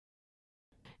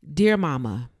Dear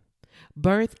Mama,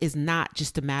 birth is not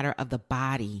just a matter of the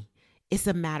body. It's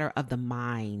a matter of the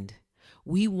mind.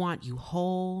 We want you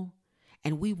whole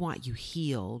and we want you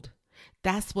healed.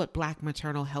 That's what Black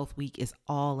Maternal Health Week is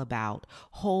all about,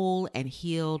 whole and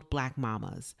healed Black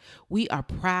mamas. We are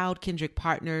proud Kindred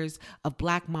partners of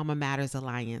Black Mama Matters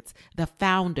Alliance, the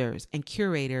founders and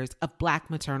curators of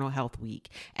Black Maternal Health Week,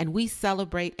 and we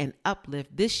celebrate and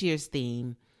uplift this year's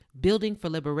theme, Building for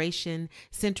Liberation,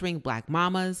 centering Black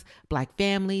mamas, Black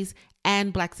families,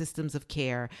 and Black systems of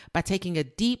care by taking a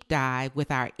deep dive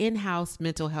with our in-house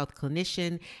mental health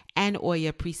clinician and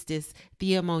Oya priestess,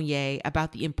 Thea Monnier,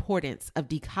 about the importance of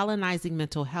decolonizing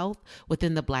mental health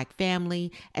within the Black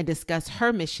family and discuss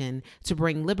her mission to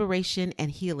bring liberation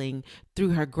and healing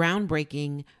through her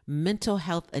groundbreaking mental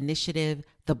health initiative,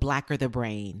 The Blacker the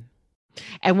Brain.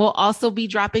 And we'll also be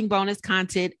dropping bonus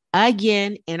content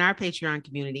again in our Patreon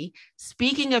community.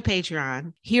 Speaking of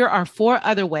Patreon, here are 4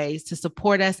 other ways to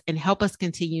support us and help us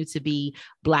continue to be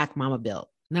Black Mama Built.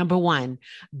 Number 1,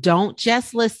 don't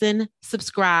just listen,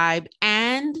 subscribe,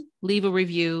 and leave a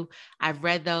review. I've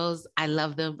read those. I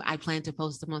love them. I plan to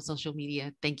post them on social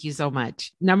media. Thank you so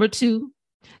much. Number 2,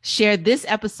 share this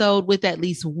episode with at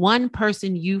least one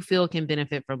person you feel can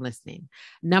benefit from listening.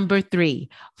 Number 3,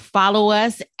 follow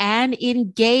us and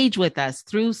engage with us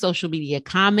through social media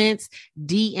comments,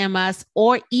 DM us,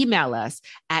 or email us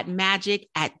at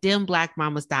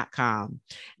magic@dimmblackmamas.com.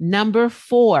 Number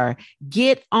 4,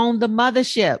 get on the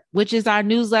mothership, which is our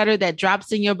newsletter that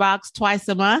drops in your box twice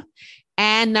a month.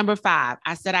 And number 5,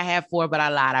 I said I have 4, but I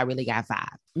lied. I really got 5.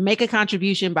 Make a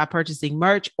contribution by purchasing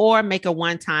merch or make a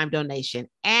one-time donation.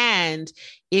 And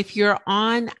if you're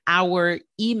on our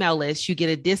email list, you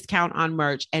get a discount on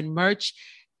merch, and merch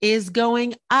is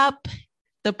going up.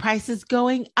 The price is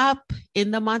going up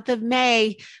in the month of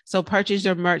May. So purchase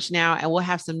your merch now, and we'll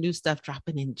have some new stuff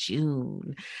dropping in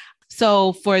June.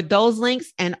 So for those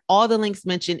links and all the links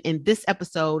mentioned in this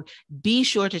episode, be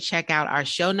sure to check out our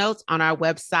show notes on our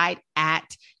website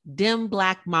at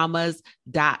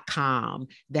dimmblackmamas.com.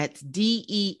 That's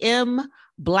DEM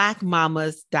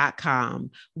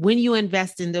blackmamas.com. When you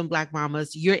invest in Dem Black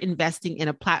Mamas, you're investing in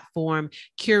a platform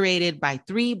curated by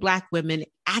 3 Black women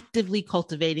actively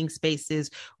cultivating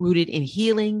spaces rooted in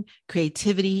healing,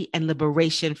 creativity, and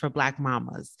liberation for Black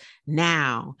mamas.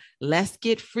 Now, let's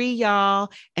get free, y'all,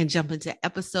 and jump into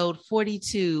episode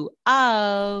 42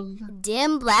 of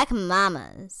Dem Black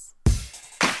Mamas.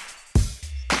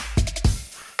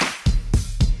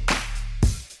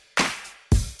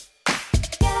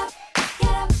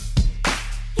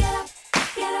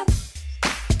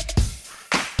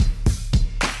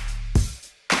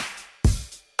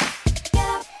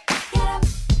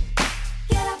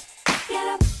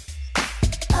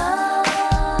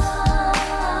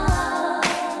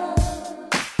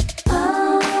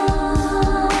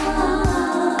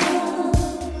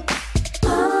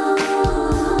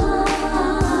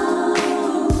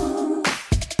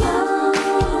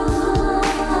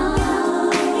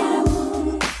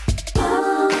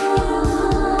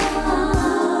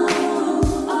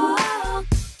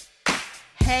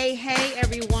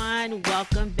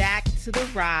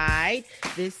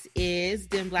 This is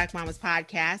Dem Black Mamas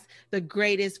Podcast, the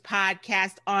greatest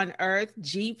podcast on earth.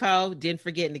 GPO, didn't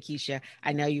forget, Nikisha.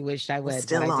 I know you wished I would.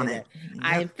 Still on it.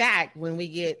 Yep. In fact, when we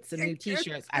get some new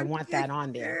t-shirts, I want that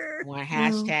on there. I want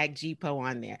hashtag GPO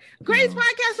on there. Greatest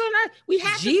podcast on earth. We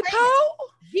have GPO?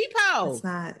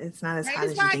 GPO. It's not as hot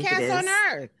as you think it is. On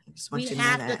earth. I just want we you to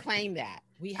have know to that. claim that.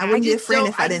 I wouldn't be a friend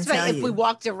if I didn't tell you. If we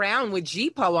walked around with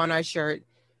GPO on our shirt,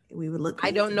 we would look crazy.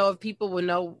 I don't know if people would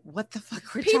know what the fuck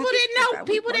we're people talking didn't know. about.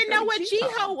 People didn't know what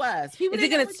GHO was. People Is it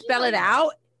going to spell it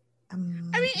out? I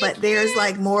mean, but there's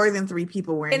like more than 3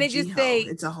 people wearing Can it just GHO. say,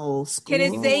 it's a whole school.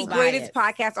 Can it say greatest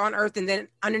podcast on earth and then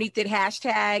underneath it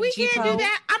hashtag we GPO? can't do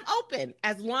that. I'm open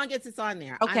as long as it's on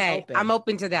there. Okay, I'm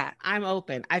open to that. I'm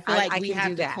open. I feel like we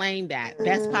have to claim that.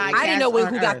 Best podcast. I didn't know what on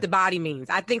who earth. got the body means.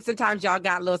 I think sometimes y'all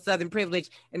got a little Southern privilege,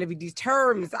 and if these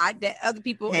terms that other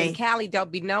people in Cali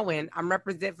don't be knowing, I'm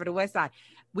represent for the West Side.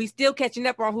 We still catching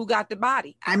up on who got the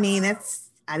body. I mean,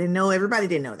 I didn't know. Everybody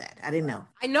didn't know that. I didn't know.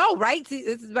 I know, right? See,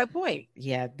 this is my point.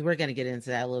 Yeah, we're going to get into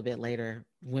that a little bit later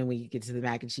when we get to the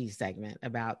mac and cheese segment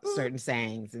about certain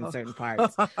sayings in certain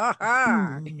parts,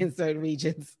 in certain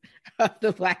regions of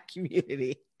the Black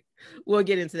community. We'll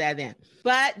get into that then.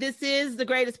 But this is the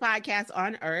greatest podcast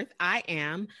on earth. I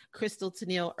am Crystal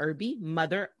Tennille Irby,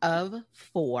 mother of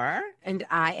 4. And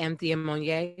I am Thea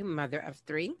Monnier, mother of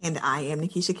 3. And I am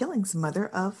Nikisha Killings, mother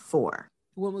of 4.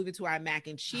 We'll move into our mac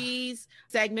and cheese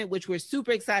segment, which we're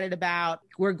super excited about.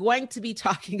 We're going to be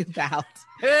talking about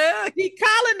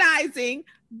decolonizing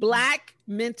Black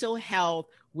mental health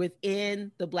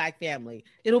within the Black family.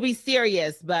 It'll be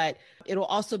serious, but it'll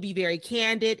also be very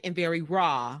candid and very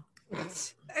raw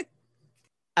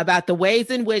about the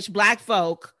ways in which Black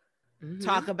folk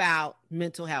talk about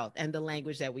mental health and the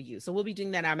language that we use. So we'll be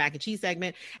doing that in our mac and cheese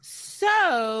segment.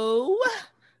 So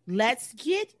let's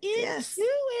get into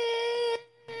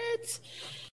it.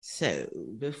 So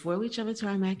before we jump into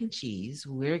our mac and cheese,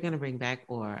 I'm going to bring back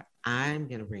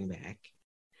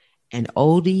an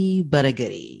oldie but a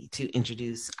goodie to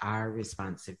introduce our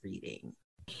responsive reading.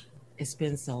 It's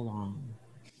been so long.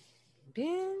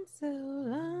 Been so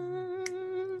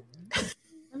long.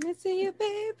 I miss you,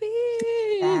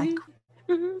 baby.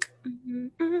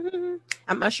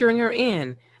 I'm ushering her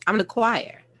in. I'm the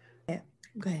choir. Yeah,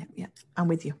 go ahead. Yeah, I'm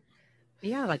with you.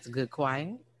 Yeah, I like a good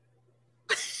choir.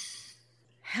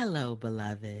 Hello,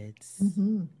 beloveds.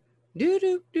 Mm-hmm. Do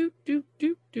do do do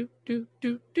do do do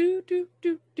do do do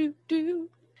do do do.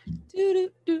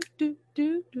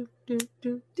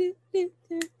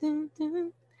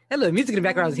 Hello, music in the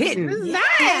background is hitting. That's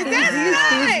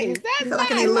nice. I feel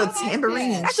like I need a little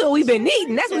tambourine. That's what we've been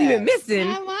needing. That's what we've been missing.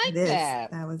 I like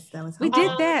that. That was. We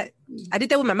did that. I did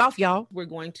that with my mouth, y'all. We're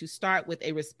going to start with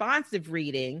a responsive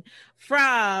reading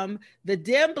from the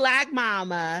Dim Black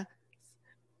Mama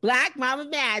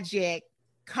Magic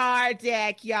card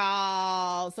deck,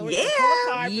 y'all. So we're gonna pull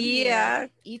a card from here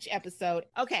each episode.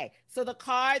 Okay, so the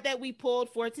card that we pulled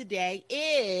for today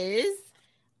is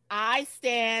I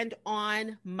Stand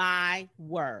on My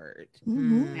Word.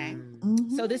 Mm-hmm. Okay.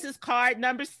 Mm-hmm. So this is card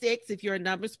number 6. If you're a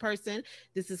numbers person,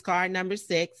 this is card number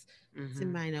 6.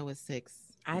 Somebody know what 6?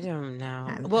 I don't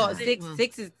know. Well, six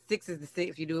is the 6.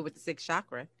 If you do it with the 6th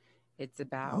chakra, it's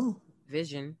about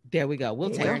vision. There we go. We'll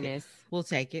take awareness. We'll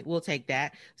take it. We'll take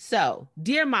that. So,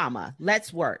 dear mama,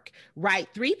 let's work. Write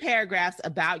 3 paragraphs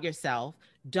about yourself.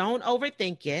 Don't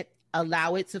overthink it.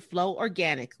 Allow it to flow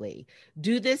organically.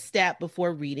 Do this step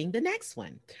before reading the next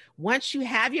one. Once you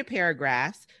have your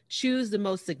paragraphs, choose the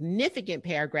most significant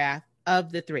paragraph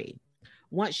of the 3.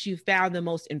 Once you've found the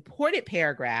most important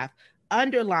paragraph,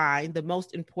 underline the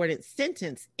most important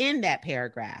sentence in that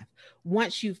paragraph.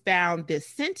 Once you've found this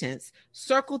sentence,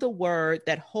 circle the word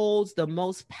that holds the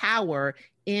most power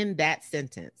in that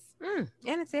sentence. And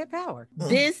it said power.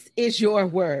 This is your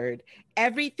word.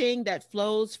 Everything that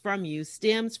flows from you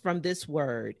stems from this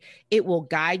word. It will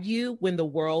guide you when the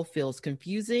world feels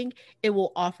confusing. It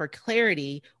will offer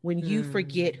clarity when you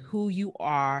forget who you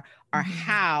are or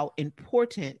how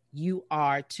important you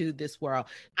are to this world.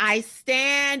 I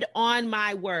stand on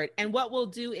my word. And what we'll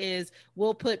do is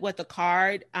we'll put what the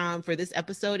card for this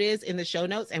episode is in the show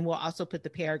notes, and we'll also put the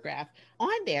paragraph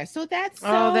on there. So that's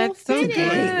so that's a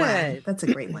great one. That's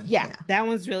a great one. Yeah, that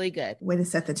one's really good. Way to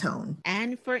set the tone.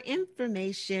 And for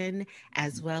information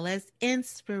as well as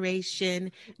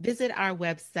inspiration, visit our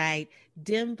website,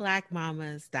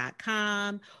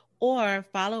 dimblackmamas.com, or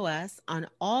follow us on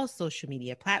all social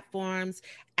media platforms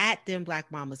at Dim Black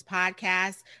Mamas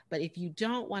Podcast. But if you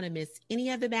don't want to miss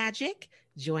any of the magic,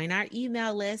 join our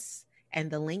email list. And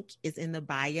the link is in the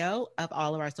bio of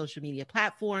all of our social media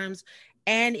platforms,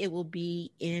 and it will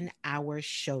be in our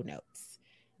show notes.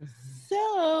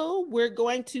 So we're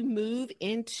going to move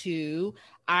into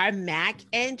our mac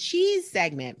and cheese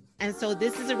segment. And so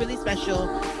this is a really special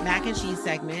mac and cheese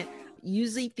segment.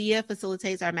 Usually Thea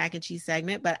facilitates our mac and cheese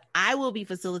segment, but I will be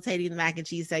facilitating the mac and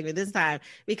cheese segment this time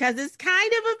because it's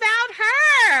kind of about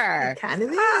her. It kind of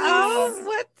is. Oh,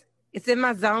 what? It's in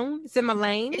my zone. It's in my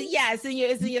lane. Yeah, it's in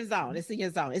your zone. It's in your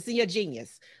zone. It's in your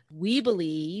genius. We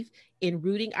believe in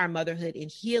rooting our motherhood in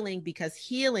healing because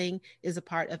healing is a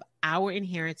part of our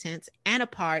inheritance and a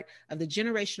part of the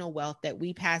generational wealth that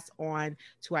we pass on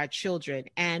to our children.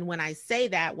 And when I say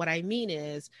that, what I mean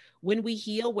is when we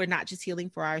heal, we're not just healing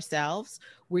for ourselves,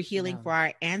 we're healing for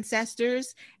our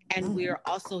ancestors, and we're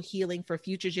also healing for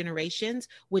future generations,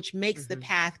 which makes the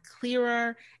path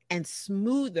clearer and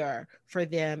smoother for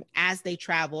them as they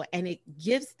travel. And it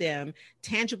gives them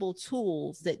tangible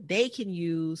tools that they can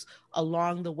use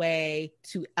along the way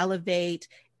to elevate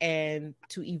and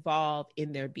to evolve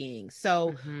in their being.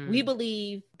 So we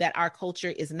believe that our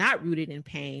culture is not rooted in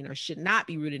pain or should not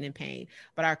be rooted in pain,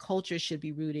 but our culture should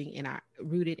be rooted in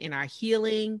our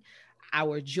healing,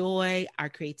 our joy, our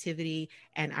creativity,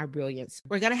 and our brilliance.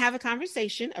 We're going to have a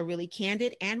conversation, a really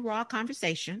candid and raw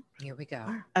conversation. Here we go.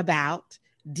 About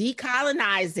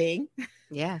decolonizing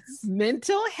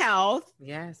mental health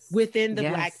within the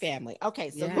Black family. Okay,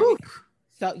 so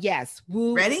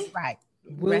woo, ready? Right.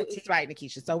 Woo, it's right,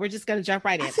 Nikisha. So we're just gonna jump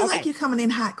right in. I feel like you're coming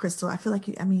in hot, Crystal. I feel like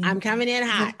I'm coming in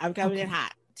hot. I'm coming in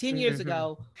hot. 10 years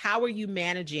ago, how are you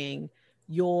managing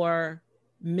your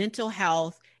mental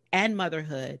health and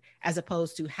motherhood as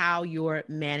opposed to how you're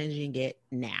managing it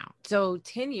now? So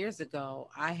 10 years ago,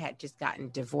 I had just gotten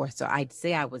divorced. So I'd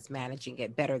say I was managing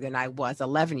it better than I was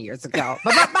 11 years ago.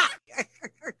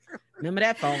 Remember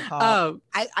that phone call?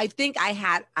 I think I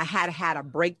had a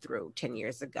breakthrough 10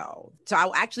 years ago. So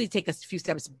I'll actually take a few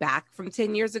steps back from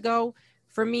 10 years ago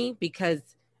for me, because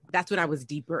that's when I was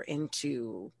deeper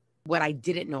into what I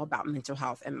didn't know about mental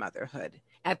health and motherhood.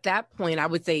 At that point, I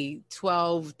would say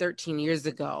 12, 13 years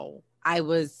ago, I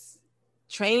was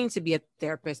training to be a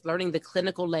therapist, learning the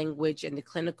clinical language and the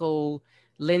clinical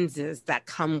lenses that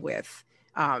come with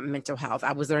mental health.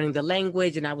 I was learning the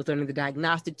language, and I was learning the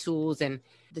diagnostic tools and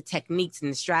the techniques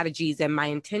and the strategies. And my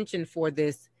intention for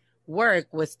this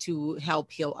work was to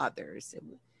help heal others.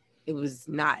 It was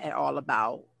not at all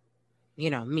about,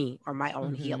 me or my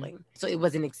own healing. So it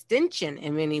was an extension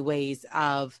in many ways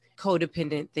of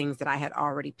codependent things that I had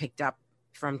already picked up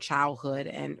from childhood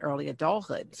and early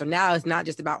adulthood. So now it's not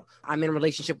just about I'm in a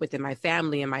relationship within my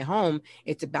family and my home.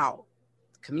 It's about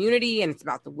community and it's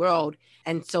about the world.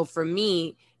 And so for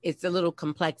me, it's a little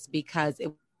complex because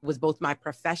it was both my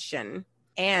profession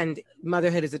and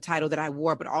motherhood is a title that I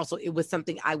wore, but also it was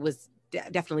something I was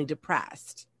definitely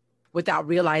depressed without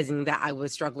realizing that I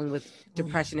was struggling with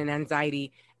depression and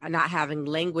anxiety and not having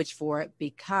language for it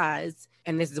because,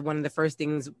 and this is one of the first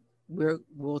things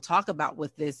we'll talk about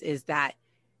with this, is that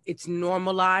it's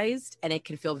normalized and it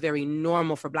can feel very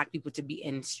normal for Black people to be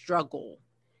in struggle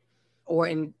or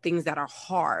in things that are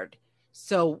hard.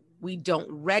 So we don't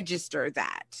register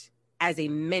that as a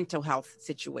mental health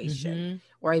situation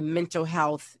or a mental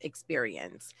health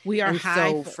experience. We are and high.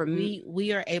 So for me,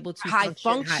 we are able to high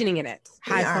functioning in it.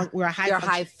 We're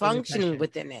high functioning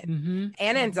within it,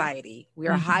 and anxiety. We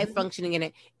are high functioning in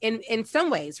it. In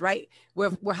some ways, right?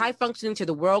 We're high functioning to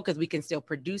the world because we can still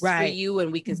produce for you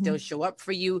and we can still show up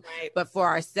for you. Right. But for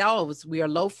ourselves, we are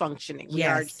low functioning. We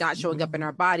are not showing up in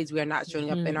our bodies. We are not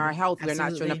showing up in our health. We are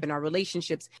not showing up in our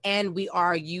relationships, and we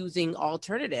are using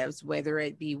alternatives, whether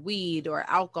it be weed or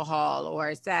alcohol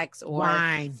or sex or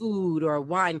wine, food or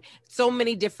wine, so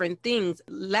many different things.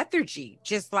 Lethargy,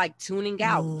 just like tuning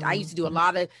out. I used to do a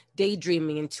lot of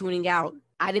daydreaming and tuning out.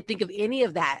 I didn't think of any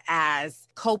of that as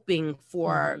coping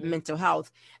for mental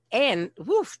health. And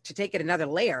to take it another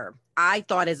layer, I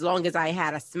thought as long as I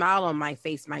had a smile on my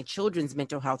face, my children's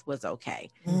mental health was okay.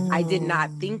 I did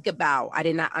not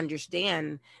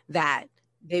understand that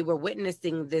they were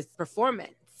witnessing this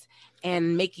performance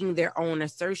and making their own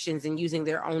assertions and using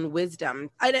their own wisdom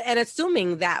and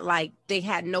assuming that like they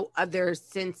had no other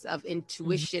sense of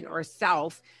intuition or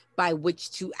self by which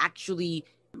to actually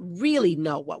really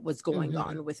know what was going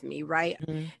on with me, right?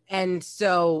 And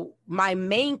so my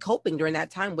main coping during that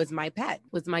time was my pet,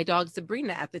 was my dog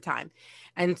Sabrina at the time.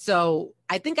 And so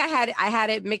I think I had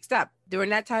it mixed up.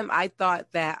 During that time, I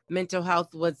thought that mental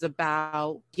health was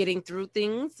about getting through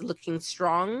things, looking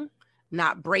strong,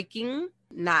 not breaking,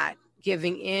 not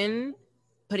giving in,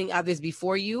 putting others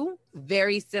before you.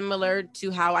 Very similar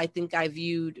to how I think I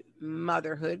viewed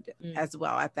motherhood as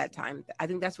well at that time. I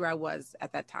think that's where I was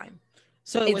at that time.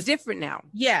 So it's different now.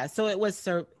 Yeah. So it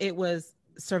was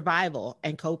survival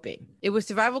and coping. It was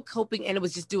survival, coping, and it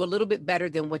was just do a little bit better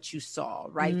than what you saw,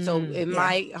 right? So in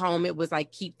my home, it was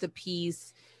like keep the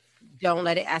peace. Don't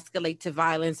let it escalate to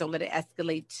violence. Don't let it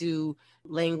escalate to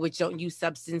language. Don't use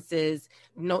substances.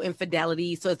 No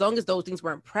infidelity. So as long as those things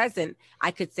weren't present, I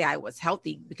could say I was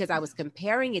healthy because I was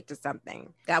comparing it to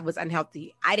something that was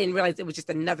unhealthy. I didn't realize it was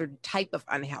just another type of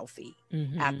unhealthy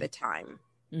at the time.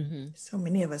 So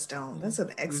many of us don't. That's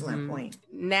an excellent point.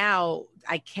 Now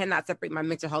I cannot separate my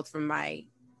mental health from my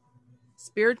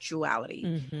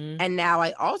spirituality. And now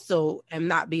I also am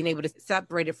not being able to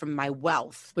separate it from my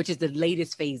wealth, which is the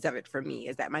latest phase of it for me,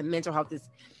 is that my mental health is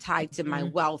tied to my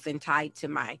wealth and tied to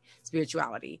my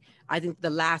spirituality. I think the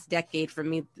last decade for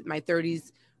me, my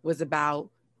 30s, was about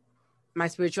my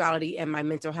spirituality and my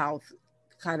mental health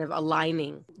kind of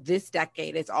aligning. This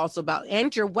decade is also about,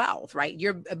 and your wealth, right?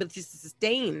 Your ability to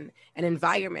sustain an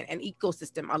environment, an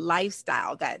ecosystem, a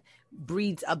lifestyle that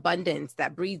breeds abundance,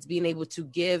 that breeds being able to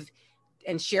give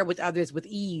and share with others with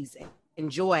ease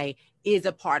and joy, is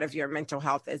a part of your mental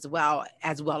health as well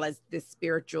as this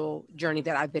spiritual journey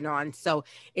that I've been on. So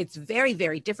it's very,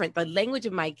 very different. The language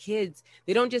of my kids,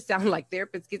 they don't just sound like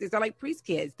therapist kids, they sound like priest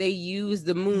kids. They use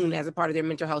the moon as a part of their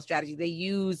mental health strategy. They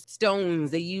use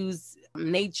stones, they use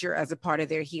nature as a part of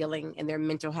their healing and their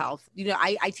mental health. You know,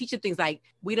 I teach them things like,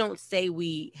 we don't say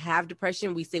we have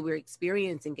depression, we say we're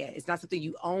experiencing it. It's not something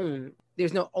you own.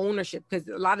 There's no ownership, because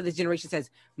a lot of this generation says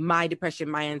my depression,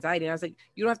 my anxiety. And I was like,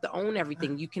 you don't have to own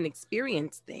everything. You can experience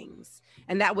experience things.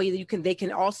 And that way they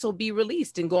can also be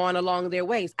released and go on along their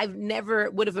ways. I've never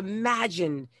would have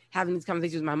imagined having these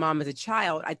conversations with my mom as a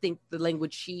child. I think the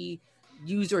language she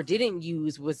used or didn't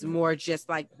use was more just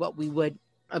like what we would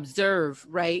observe,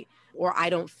 right? Or I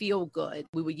don't feel good.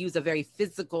 We would use a very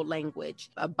physical language,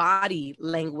 a body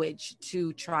language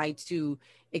to try to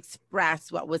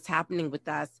express what was happening with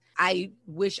us. I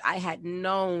wish I had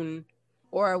known,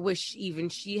 or I wish even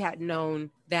she had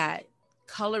known, that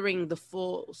coloring the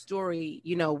full story,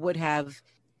 would have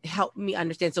helped me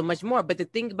understand so much more. But the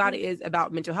thing about it is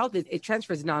about mental health is it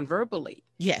transfers non-verbally.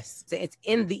 Yes. So it's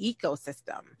in the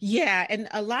ecosystem. Yeah. And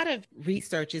a lot of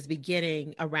research is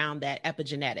beginning around that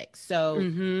epigenetics. So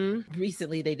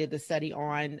recently they did the study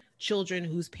on children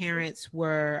whose parents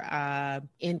were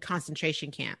in concentration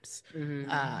camps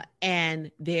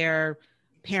and their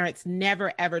parents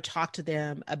never ever talked to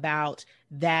them about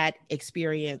that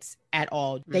experience at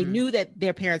all. They knew that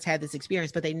their parents had this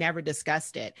experience, but they never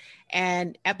discussed it.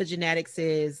 And epigenetics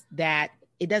is that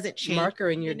it doesn't change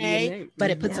marker in your DNA, but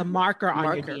it puts a marker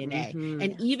on your DNA. Mm-hmm.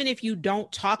 And even if you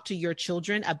don't talk to your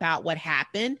children about what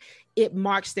happened, it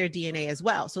marks their DNA as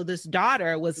well. So this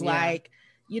daughter was like,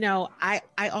 I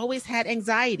always had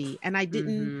anxiety and I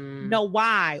didn't know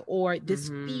why, or this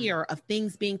fear of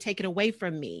things being taken away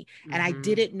from me. And I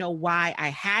didn't know why I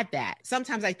had that.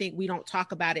 Sometimes I think we don't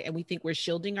talk about it and we think we're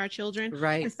shielding our children.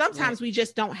 Right. And sometimes we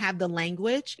just don't have the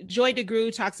language. Joy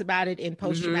DeGruy talks about it in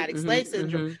post-traumatic slave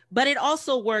syndrome, but it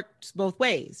also works both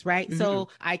ways, right? So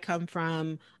I come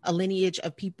from a lineage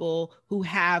of people who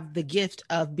have the gift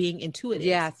of being intuitive.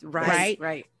 Yes,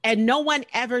 right. And no one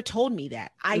ever told me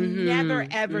that. I never,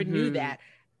 ever knew that.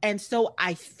 And so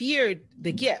I feared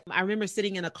the gift. I remember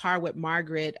sitting in a car with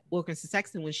Margaret Wilkinson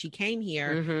Sexton when she came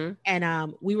here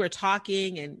and we were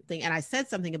talking and I said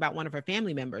something about one of her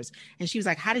family members and she was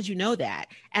like, how did you know that?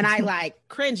 And I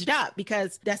cringed up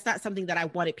because that's not something that I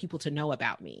wanted people to know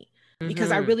about me.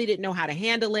 Because I really didn't know how to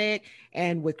handle it.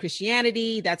 And with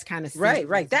Christianity, that's kind of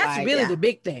right. That's really the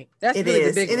big thing. That's really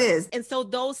the big It one. is. And so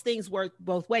those things work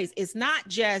both ways. It's not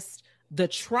just the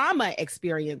trauma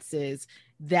experiences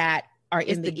that are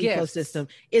in the ecosystem.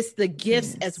 It's the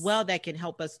gifts as well that can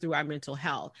help us through our mental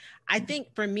health. I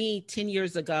think for me, 10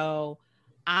 years ago,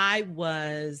 I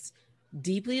was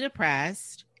deeply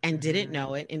depressed and didn't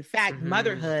know it. In fact,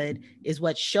 motherhood is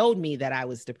what showed me that I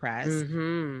was depressed.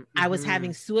 I was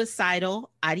having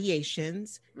suicidal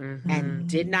ideations and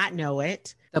did not know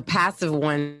it. The passive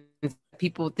ones,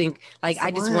 people think like,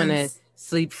 I just want to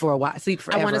sleep for a while, sleep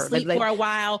forever. I want to sleep for a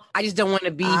while. I just don't want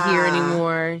to be here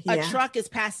anymore. A truck is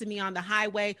passing me on the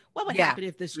highway. What would happen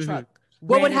if this truck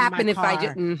what would happen if I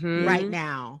just right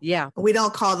now? Yeah. We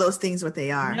don't call those things what they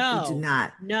are. No, we do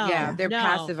not. No. Yeah, they're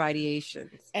passive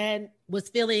ideations. And was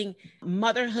feeling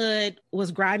motherhood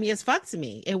was grimy as fuck to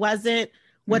me. It wasn't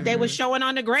what they were showing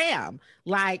on the gram,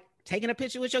 like taking a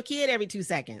picture with your kid every 2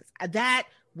 seconds. That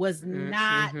was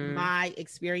not my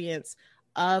experience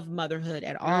of motherhood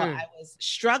at all. I was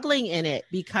struggling in it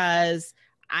because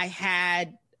I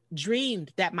had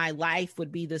dreamed that my life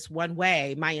would be this one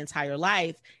way my entire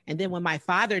life. And then when my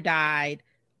father died,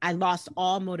 I lost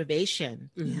all motivation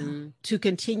to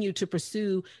continue to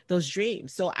pursue those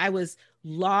dreams. So I was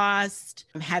lost,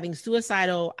 having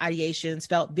suicidal ideations,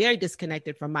 felt very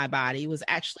disconnected from my body, was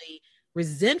actually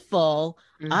resentful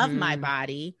of my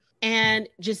body, and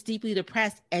just deeply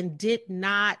depressed, and did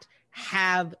not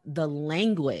have the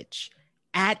language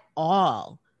at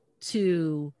all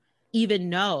to even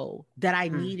know that I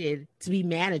needed to be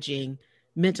managing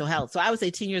mental health. So I would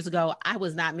say 10 years ago, I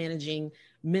was not managing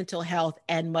mental health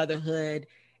and motherhood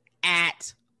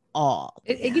at all.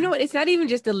 You know what? It's not even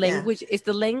just the language. It's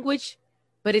the language,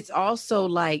 but it's also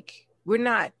like, we're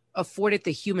not afforded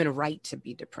the human right to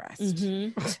be depressed.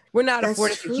 We're not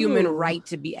afforded the human right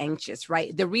to be anxious,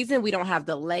 right? The reason we don't have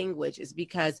the language is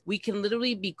because we can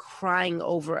literally be crying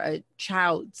over a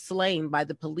child slain by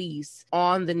the police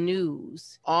on the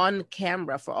news, on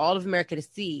camera for all of America to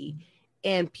see,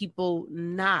 and people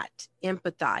not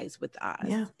empathize with us.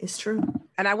 Yeah, it's true.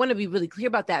 And I want to be really clear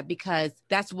about that, because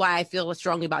that's why I feel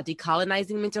strongly about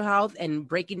decolonizing mental health and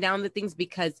breaking down the things,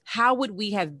 because how would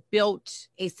we have built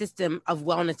a system of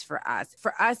wellness for us?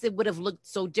 For us, it would have looked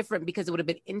so different because it would have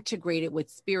been integrated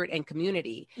with spirit and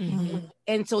community.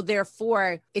 And so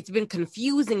therefore, it's been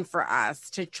confusing for us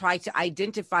to try to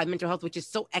identify mental health, which is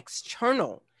so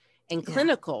external and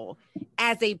clinical,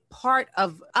 as a part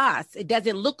of us. It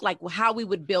doesn't look like how we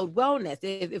would build wellness.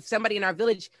 If somebody in our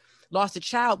village lost a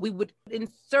child, we would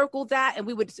encircle that, and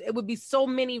it would be so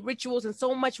many rituals and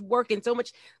so much work and so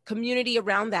much community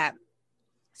around that,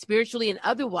 spiritually and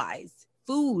otherwise,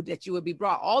 food that you would be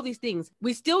brought, all these things.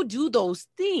 We still do those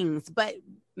things, but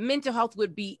mental health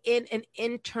would be in an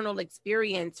internal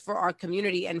experience for our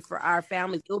community and for our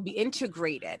families. It will be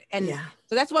integrated. And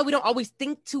so that's why we don't always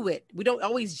think to it. We don't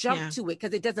always jump to it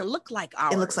because it doesn't look like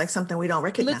ours. It looks like something we don't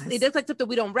recognize. It looks like something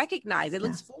we don't recognize. It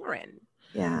looks foreign.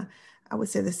 Yeah, I would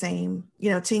say the same.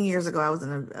 10 years ago, I was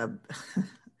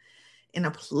in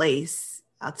a place,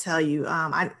 I'll tell you,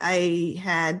 I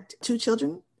had 2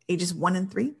 children, ages 1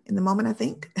 and 3 in the moment, I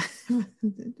think.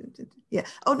 Yeah.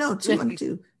 Oh no, 2 under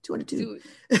 2. 2 under 2.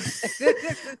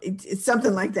 It's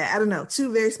something like that. I don't know.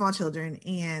 2 very small children,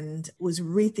 and was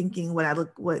rethinking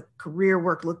what career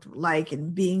work looked like,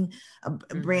 and being a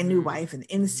brand new wife, and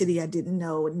in the city I didn't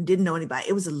know anybody.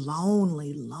 It was a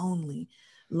lonely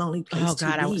place. Oh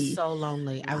God, to be. I was so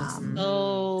lonely. I was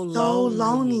so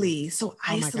lonely, so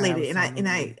isolated. God, and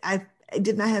I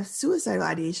did not have suicidal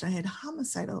ideation. I had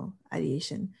homicidal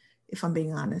ideation, if I'm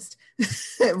being honest.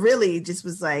 It really just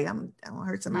was like, I'm gonna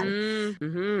hurt somebody.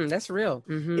 That's real.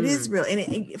 It is real.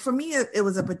 And for me, it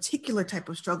was a particular type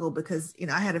of struggle because,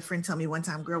 I had a friend tell me one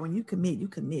time, girl, when you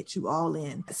commit, you all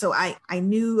in. So I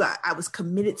knew I was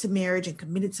committed to marriage and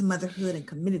committed to motherhood and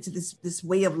committed to this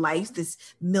way of life, this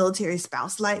military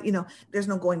spouse life. There's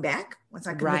no going back. Once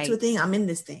I commit to a thing, I'm in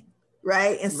this thing.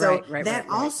 Right. And so that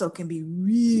also can be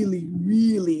really,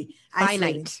 really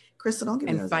isolating. Finite. Crystal, don't give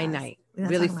me those finite. eyes.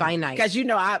 Really finite. Because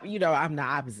I'm the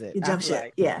opposite. You jump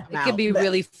ship. Yeah. It can be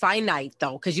really finite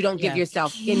though, because you don't give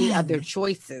yourself any other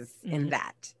choices in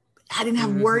that. I didn't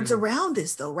have words around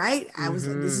this though, right? I was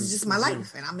like, this is just my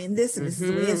life, and I'm in this, and this is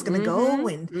the way it's gonna go,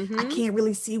 and I can't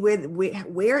really see where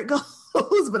it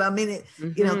goes, but I'm in it,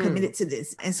 committed to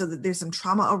this. And so there's some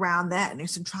trauma around that, and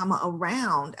there's some trauma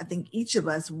around, I think, each of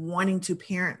us wanting to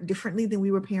parent differently than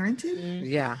we were parented.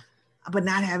 Yeah. But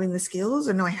not having the skills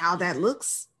or knowing how that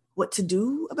looks, what to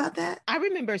do about that. I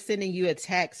remember sending you a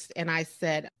text, and I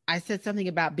said something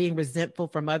about being resentful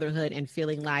for motherhood and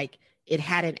feeling like it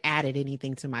hadn't added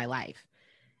anything to my life.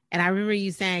 And I remember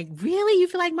you saying, really? You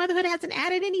feel like motherhood hasn't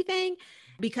added anything?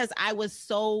 Because I was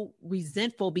so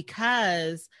resentful,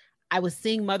 because I was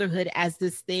seeing motherhood as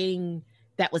this thing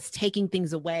that was taking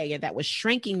things away and that was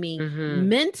shrinking me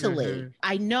mentally.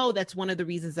 I know that's one of the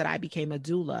reasons that I became a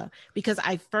doula, because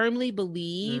I firmly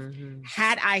believe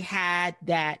had I had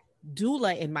that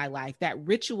doula in my life, that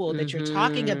ritual that you're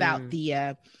talking about,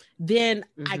 Thea, then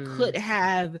I could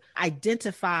have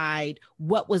identified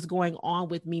what was going on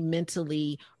with me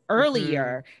mentally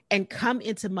earlier and come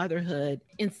into motherhood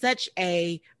in such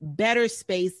a better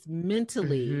space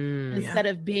mentally instead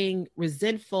of being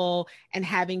resentful and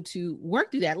having to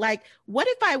work through that. Like, what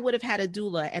if I would have had a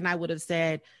doula and I would have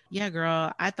said, yeah,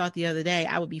 girl, I thought the other day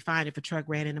I would be fine if a truck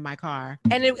ran into my car.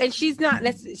 And she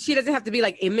doesn't have to be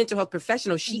like a mental health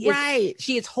professional. She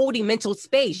is holding mental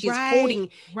space. She is holding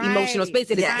emotional space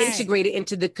that is integrated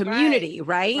into the community.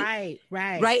 Right.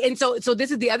 And so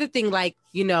this is the other thing, like,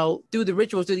 through the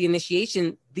rituals, through the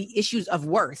initiation, the issues of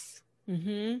worth.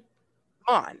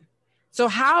 On. So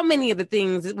how many of the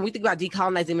things, when we think about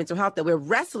decolonizing mental health, that we're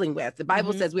wrestling with, the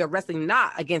Bible says we are wrestling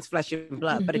not against flesh and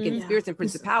blood, but against spirits and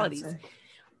principalities.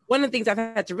 One of the things I've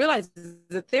had to realize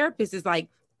as a therapist is like,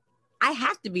 I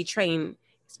have to be trained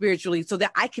spiritually so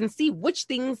that I can see which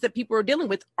things that people are dealing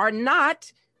with are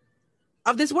not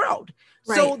of this world.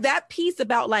 Right. So that piece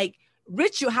about like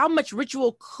ritual, how much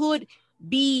ritual could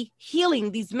be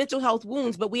healing these mental health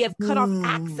wounds, but we have cut off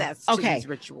access to these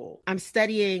ritual. I'm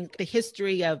studying the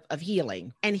history of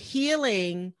healing, and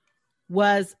healing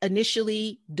was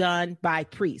initially done by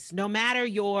priests. No matter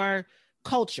your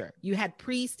culture, you had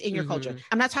priests in your culture.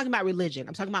 I'm not talking about religion.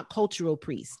 I'm talking about cultural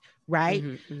priests, right?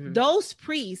 Those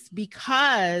priests,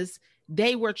 because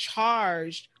they were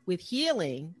charged with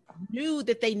healing, knew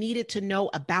that they needed to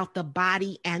know about the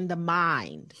body and the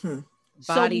mind.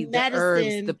 Body, so medicine, the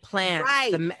herbs, the plants.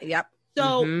 Right.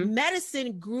 So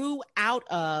medicine grew out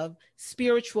of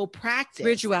spiritual practice.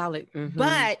 Spirituality.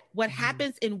 But what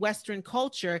happens in Western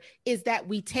culture is that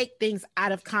we take things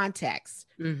out of context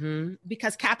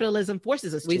because capitalism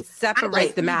forces us to. We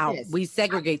separate them out. This. We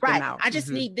segregate them out. I just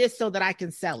need this so that I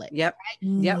can sell it. Yep.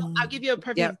 Right? Yep. I'll give you a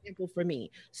perfect example for me.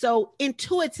 So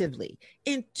intuitively,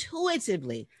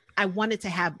 I wanted to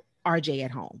have RJ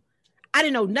at home. I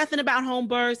didn't know nothing about home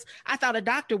births. I thought a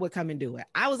doctor would come and do it.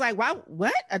 I was like, wow,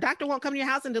 what? A doctor won't come to your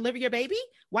house and deliver your baby?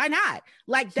 Why not?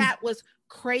 Like, that was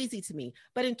crazy to me.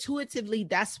 But intuitively,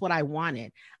 that's what I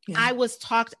wanted. Yeah. I was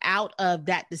talked out of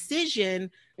that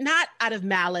decision, not out of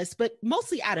malice, but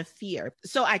mostly out of fear.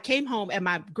 So I came home and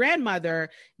my grandmother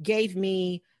gave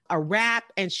me a wrap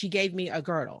and she gave me a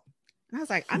girdle. And I was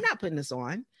like, I'm not putting this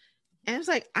on. And I was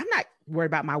like, I'm not worried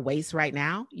about my waist right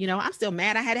now. You know, I'm still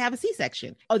mad I had to have a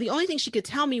C-section. Oh, the only thing she could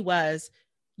tell me was,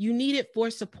 you need it for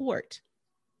support.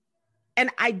 And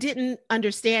I didn't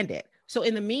understand it. So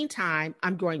in the meantime,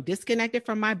 I'm growing disconnected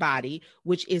from my body,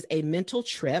 which is a mental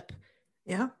trip.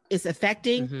 Yeah. It's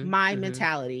affecting my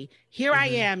mentality. Here I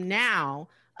am now,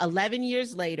 11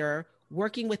 years later,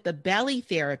 working with the belly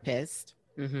therapist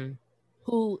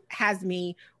who has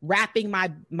me wrapping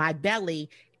my belly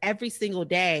every single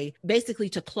day, basically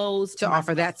to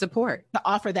offer that support.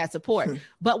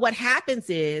 But what happens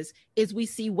is we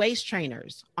see waist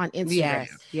trainers on Instagram.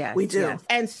 Yes, we do. Yes.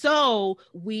 And so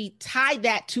we tie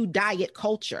that to diet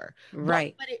culture.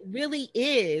 Right. But what it really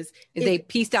is they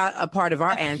pieced out a part of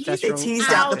our ancestral. They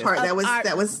teased out the part that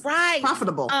was right,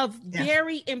 profitable. Of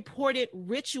very important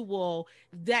ritual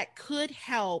that could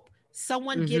help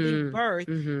someone giving birth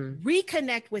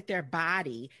reconnect with their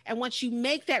body. And once you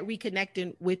make that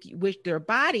reconnecting with their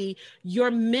body, your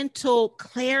mental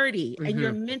clarity and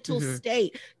your mental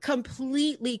state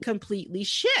completely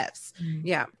shifts.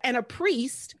 Yeah. And a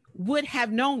priest would have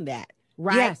known that.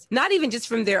 Right. Yes. Not even just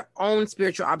from their own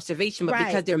spiritual observation, but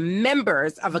because they're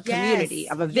members of a community,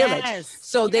 of a village.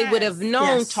 So they would have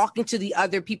known, talking to the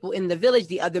other people in the village,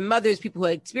 the other mothers, people who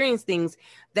had experienced things,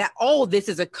 that, oh, this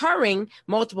is occurring.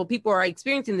 Multiple people are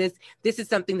experiencing this. This is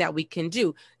something that we can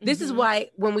do. This is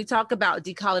why when we talk about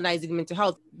decolonizing mental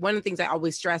health, one of the things I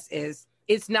always stress is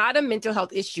it's not a mental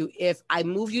health issue if I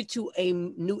move you to a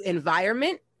new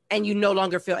environment and you no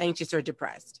longer feel anxious or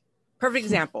depressed. Perfect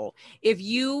example. If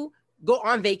you go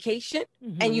on vacation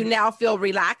and you now feel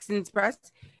relaxed and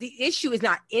expressed, the issue is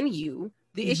not in you.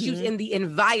 The issue is in the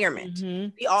environment.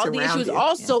 The issue is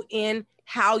also in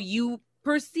how you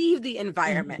perceive the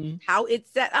environment, how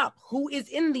it's set up, who is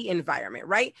in the environment,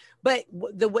 right? But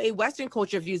the way Western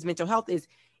culture views mental health is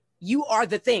you are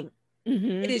the thing.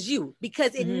 It is you,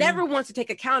 because it never wants to take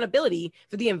accountability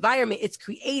for the environment it's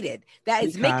created that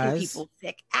is making people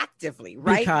sick actively,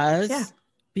 right?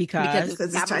 Because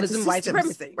it's capitalism, white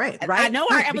supremacy, right? I know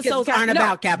our episodes aren't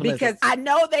about capitalism. Because I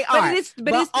know they are,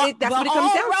 but that's what it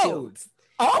comes down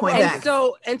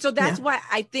to. And so that's why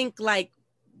I think, like,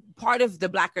 part of the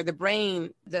Blacker the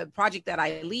Brain, the project that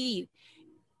I lead,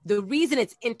 the reason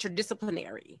it's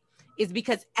interdisciplinary is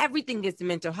because everything is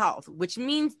mental health, which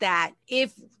means that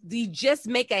if you just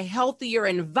make a healthier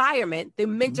environment, the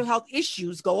mental health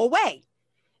issues go away.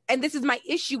 And this is my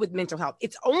issue with mental health.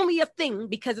 It's only a thing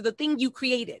because of the thing you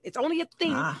created. It's only a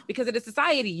thing because of the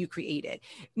society you created.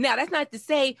 Now, that's not to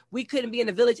say we couldn't be in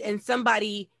a village and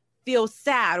somebody feels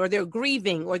sad or they're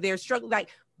grieving or they're struggling.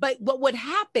 But what would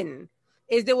happen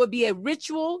is there would be a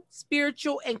ritual,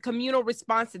 spiritual, and communal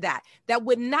response to that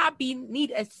would not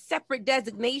need a separate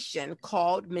designation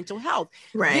called mental health.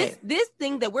 Right. This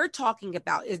thing that we're talking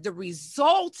about is the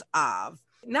result of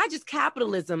not just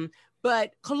capitalism,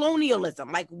 but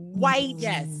colonialism, like white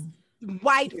European,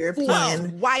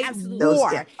 force, white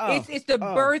war. It's the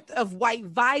birth of white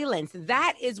violence.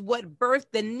 That is what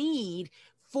birthed the need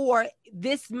for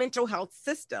this mental health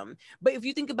system. But if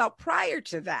you think about prior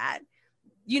to that,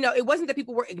 you know, it wasn't that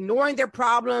people were ignoring their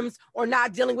problems or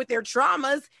not dealing with their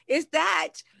traumas. It's that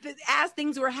as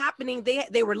things were happening,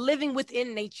 they were living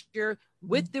within nature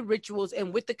with the rituals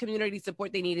and with the community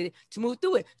support they needed to move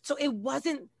through it. So it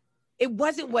wasn't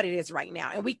what it is right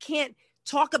now. And we can't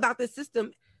talk about the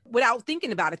system without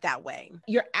thinking about it that way.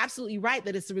 You're absolutely right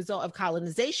that it's the result of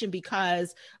colonization,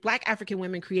 because Black African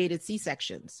women created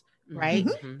C-sections, right?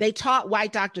 They taught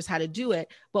white doctors how to do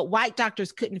it, but white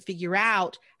doctors couldn't figure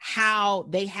out how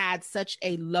they had such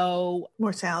a low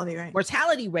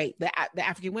mortality rate, the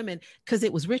African women, because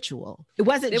it was ritual. It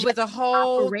wasn't. It was a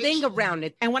whole thing around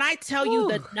it. And when I tell you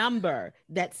the number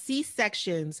that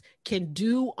C-sections can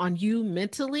do on you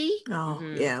mentally,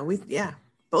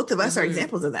 both of us are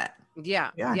examples of that. Yeah.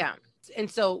 And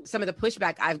so some of the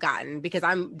pushback I've gotten, because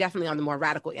I'm definitely on the more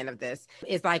radical end of this,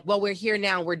 is like, well, we're here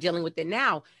now, we're dealing with it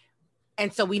now.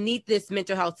 And so we need this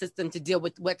mental health system to deal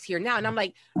with what's here now. And I'm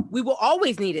like, we will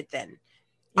always need it then,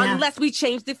 unless we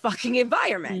change the fucking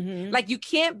environment. Like, you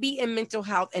can't be in mental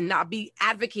health and not be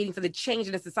advocating for the change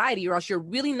in the society, or else you're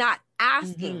really not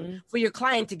asking for your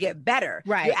client to get better.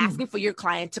 Right. You're asking for your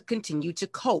client to continue to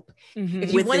cope.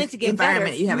 If you With wanted to get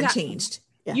environment, better, you haven't changed.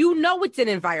 Yeah. You know it's an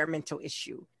environmental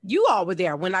issue. You all were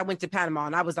there when I went to Panama,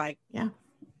 and I was like,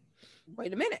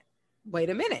 wait a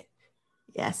minute.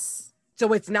 Yes.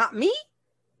 So it's not me?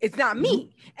 It's not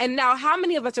me. And now how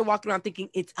many of us are walking around thinking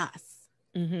it's us?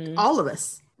 All of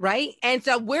us. Right? And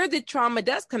so where the trauma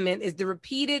does come in is the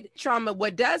repeated trauma,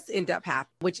 what does end up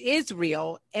happening, which is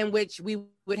real, and which we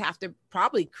would have to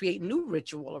probably create new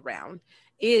ritual around,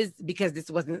 is because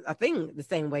this wasn't a thing the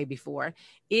same way before,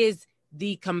 is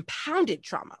the compounded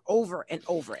trauma over and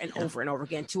over and over and over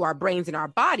again to our brains and our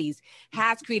bodies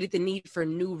has created the need for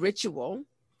new ritual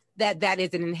that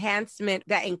is an enhancement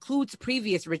that includes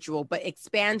previous ritual, but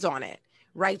expands on it,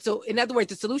 right? So in other words,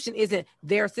 the solution isn't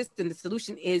their system. The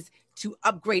solution is to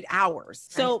upgrade ours.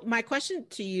 So my question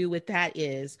to you with that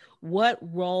is, what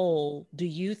role do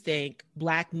you think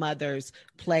Black mothers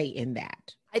play in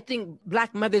that? I think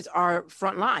Black mothers are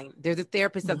frontline. They're the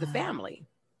therapists of the family,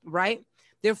 right?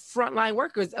 They're frontline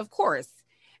workers, of course.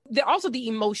 They're also the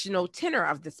emotional tenor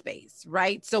of the space,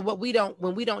 right? So when we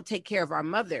don't take care of our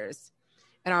mothers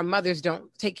and our mothers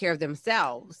don't take care of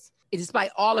themselves,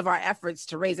 despite all of our efforts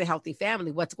to raise a healthy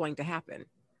family, what's going to happen,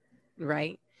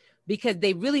 right? Because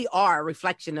they really are a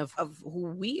reflection of who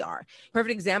we are.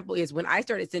 Perfect example is when I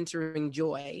started centering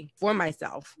joy for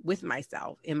myself, with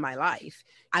myself in my life,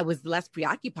 I was less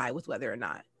preoccupied with whether or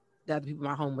not the other people in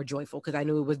my home were joyful, because I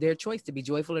knew it was their choice to be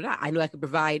joyful or not. I knew I could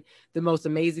provide the most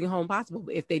amazing home possible.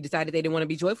 If they decided they didn't want to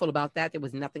be joyful about that, there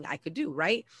was nothing I could do,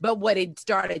 right? But what it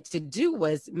started to do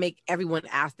was make everyone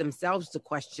ask themselves the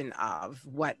question of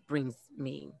what brings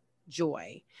me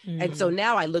joy. And so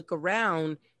now I look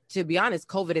around. To be honest,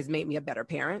 COVID has made me a better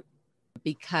parent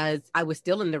because I was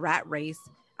still in the rat race.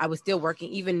 I was still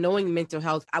working, even knowing mental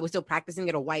health. I was still practicing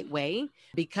it a white way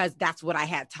because that's what I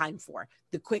had time for.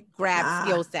 The quick grab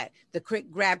skill set, the quick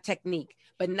grab technique,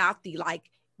 but not the like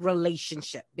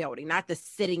relationship building, not the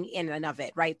sitting in and of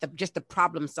it, right? Just the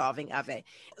problem solving of it.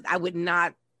 I would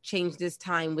not change this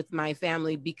time with my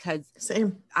family because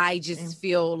I just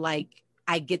feel like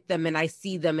I get them and I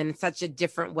see them in such a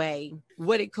different way.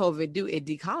 What did COVID do? It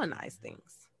decolonized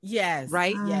things. Yes.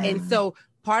 Right. Yes. And so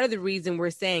part of the reason we're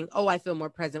saying, oh, I feel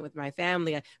more present with my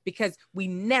family, because we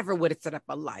never would have set up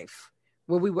a life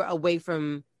where we were away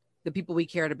from the people we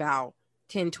cared about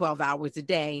 10, 12 hours a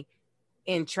day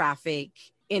in traffic,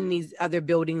 in these other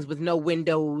buildings with no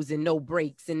windows and no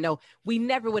breaks and we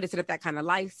never would have set up that kind of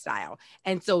lifestyle.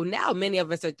 And so now many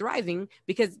of us are thriving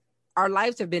because our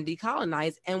lives have been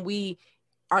decolonized and we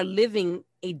are living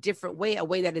a different way, a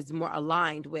way that is more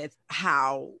aligned with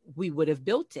how we would have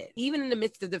built it. Even in the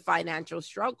midst of the financial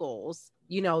struggles,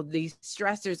 the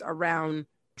stressors around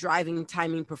driving,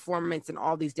 timing, performance, and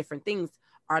all these different things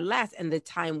are less. And the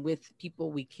time with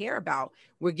people we care about,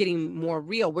 we're getting more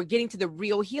real. We're getting to the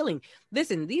real healing.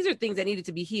 Listen, these are things that needed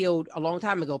to be healed a long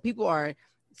time ago. People are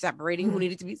separating who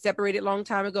needed to be separated a long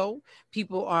time ago.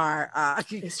 People are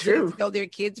it's true. Know their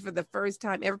kids for the first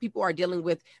time ever. People are dealing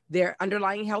with their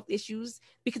underlying health issues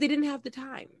because they didn't have the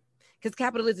time, because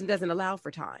capitalism doesn't allow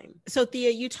for time. So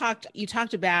Thea, you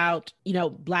talked about,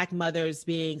 Black mothers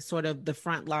being sort of the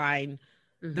front line,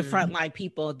 the frontline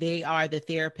people. They are the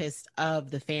therapists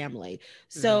of the family.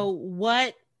 So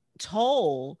what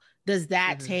toll does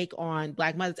that take on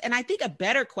Black mothers? And I think a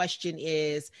better question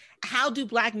is, how do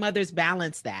Black mothers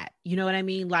balance that? You know what I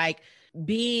mean? Like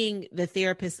being the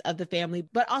therapist of the family,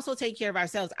 but also take care of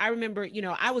ourselves. I remember,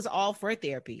 I was all for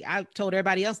therapy. I told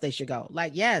everybody else they should go.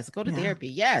 Like, yes, go to therapy.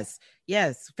 Yes,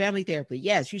 family therapy.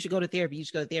 Yes, you should go to therapy. You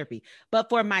should go to therapy. But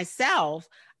for myself,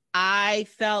 I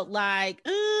felt like,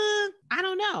 I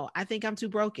don't know. I think I'm too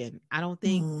broken. I don't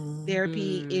think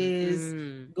therapy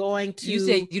is going to. You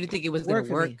said you didn't think it was going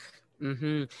to work.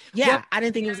 Yeah, well, I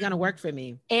didn't think it was going to work for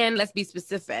me. And let's be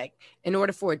specific. In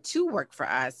order for it to work for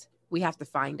us, we have to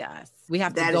find us. We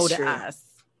have to go to us,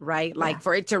 right? Like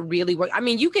for it to really work. I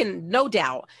mean, you can, no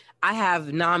doubt, I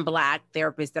have non-Black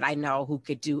therapists that I know who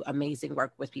could do amazing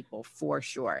work with people for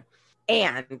sure.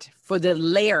 And for the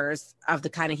layers of the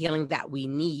kind of healing that we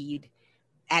need,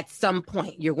 at some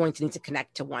point, you're going to need to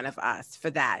connect to one of us for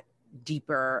that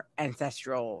deeper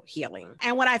ancestral healing.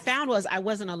 And what I found was I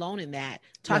wasn't alone in that.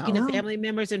 Talking to family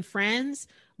members and friends,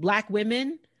 Black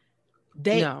women,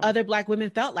 other Black women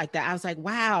felt like that. I was like,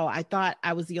 wow, I thought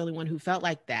I was the only one who felt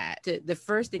like that. The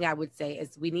first thing I would say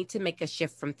is we need to make a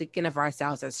shift from thinking of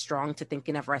ourselves as strong to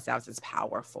thinking of ourselves as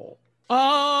powerful.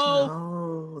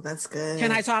 Oh, that's good.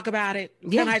 Can I talk about it?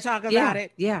 Can I talk about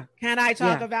it? Yeah. Can I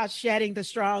talk about shedding the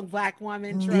strong Black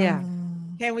woman trope? Yeah.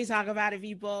 Can we talk about it,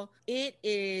 people? It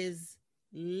is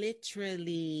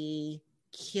literally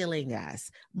killing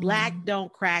us. Black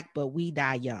don't crack, but we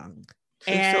die young.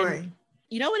 True story.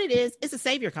 You know what it is? It's a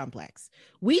savior complex.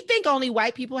 We think only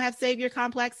white people have savior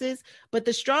complexes, but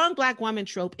the strong Black woman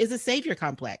trope is a savior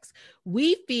complex.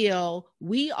 We feel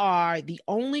we are the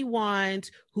only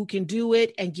ones who can do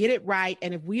it and get it right.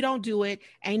 And if we don't do it,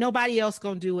 ain't nobody else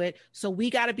gonna do it. So we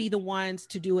gotta be the ones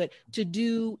to do it, to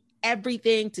do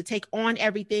everything, to take on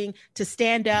everything, to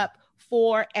stand up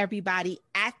for everybody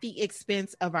at the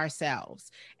expense of ourselves.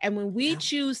 And when we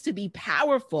choose to be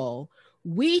powerful,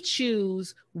 We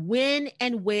choose when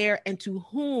and where and to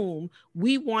whom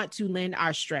we want to lend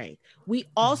our strength. We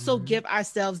also give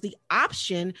ourselves the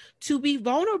option to be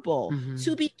vulnerable,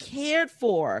 to be cared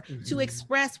for, to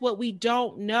express what we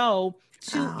don't know,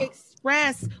 to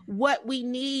express what we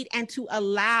need, and to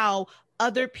allow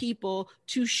other people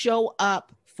to show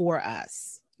up for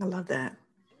us. I love that.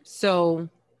 So,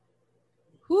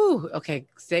 okay,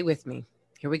 stay with me.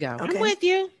 Here we go. Okay. I'm with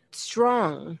you.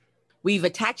 Strong. We've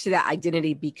attached to that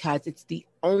identity because it's the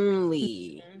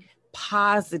only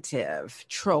positive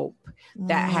trope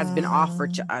that has been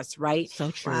offered to us, right?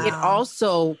 So true. Wow. It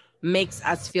also makes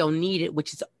us feel needed,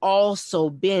 which has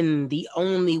also been the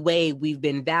only way we've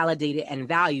been validated and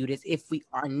valued, is if we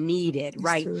are needed, It's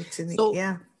right? true to me. So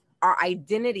Yeah. our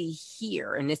identity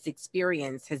here in this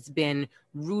experience has been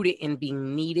rooted in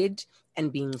being needed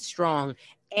and being strong.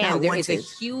 And Not there is a wanted.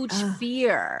 huge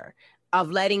fear of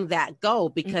letting that go,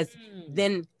 because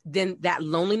then that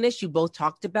loneliness you both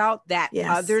talked about, that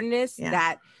otherness,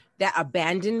 that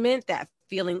abandonment, that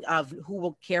feeling of who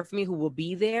will care for me, who will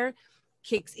be there,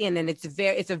 kicks in. And it's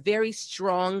a very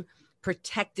strong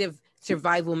protective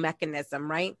survival mechanism,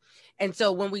 right? And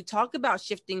so when we talk about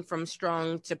shifting from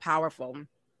strong to powerful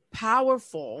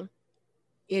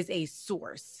is a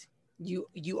source.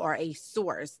 You are a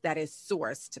source that is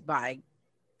sourced by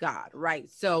God, right?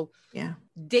 So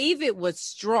David was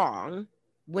strong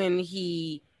when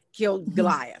he killed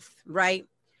Goliath, right?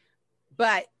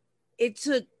 But it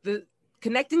took the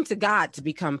connecting to God to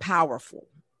become powerful.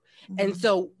 And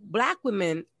so Black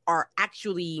women are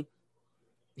actually,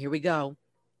 here we go,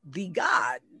 the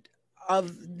God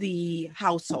of the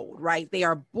household, right? They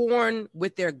are born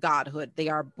with their godhood. They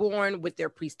are born with their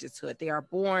priestesshood. They are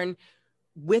born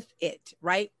with it,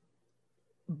 right?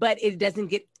 But it doesn't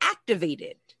get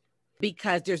activated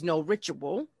because there's no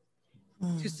ritual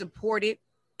to support it,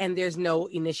 and there's no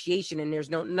initiation, and there's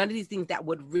none of these things that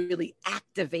would really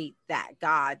activate that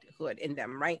godhood in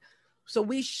them, right? So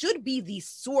we should be the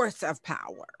source of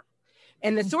power.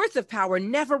 And the source of power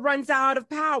never runs out of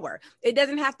power. It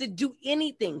doesn't have to do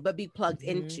anything but be plugged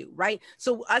into, right?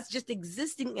 So us just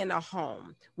existing in a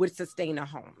home would sustain a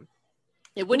home.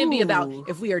 It wouldn't be about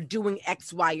if we are doing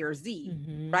X, Y, or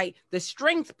Z, right? The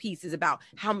strength piece is about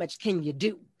how much can you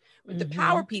do. But the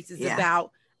power piece is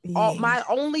about my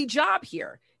only job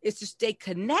here is to stay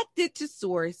connected to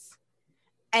source.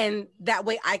 And that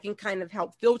way I can kind of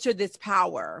help filter this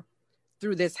power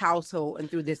through this household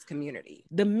and through this community.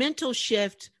 The mental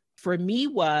shift for me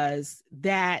was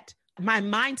that my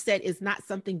mindset is not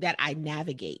something that I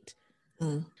navigate.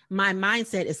 My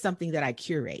mindset is something that I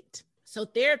curate. So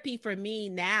therapy for me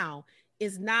now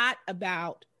is not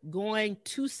about going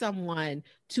to someone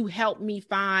to help me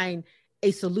find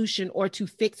a solution or to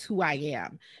fix who I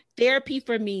am. Therapy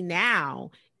for me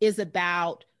now is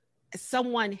about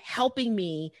someone helping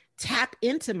me tap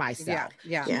into myself, to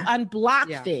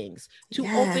unblock things, to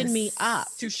open me up,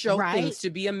 to show things,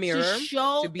 to be a mirror, to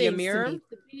show things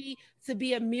to me, to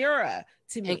be a mirror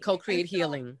to me, and co-create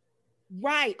healing.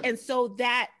 Right. And so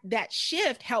that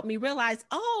shift helped me realize,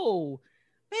 oh,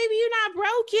 baby, you're not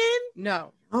broken.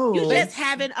 No. You just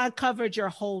haven't uncovered your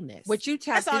wholeness. What you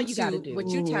tapped That's all into, you got to do. What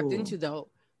you tapped into, though,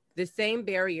 the same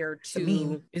barrier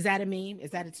to... Is that a meme?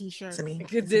 Is that a t-shirt?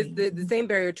 The same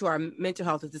barrier to our mental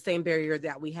health is the same barrier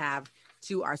that we have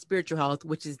to our spiritual health,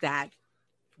 which is that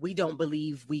we don't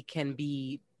believe we can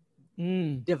be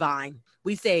divine.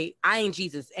 We say, I ain't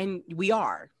Jesus, and we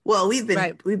are. Well, we've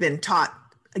been taught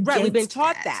we've been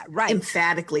taught that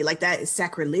emphatically, like that is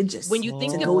sacrilegious. When you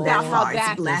think about how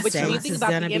that, when you think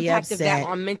about the impact of that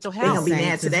on mental health, they're gonna be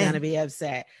mad today. Is gonna be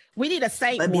upset. We need a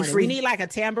saint warning. We need like a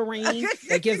tambourine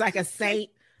that gives like a saint,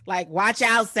 like watch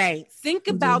out, saints. Think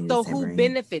about though who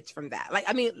benefits from that. Like,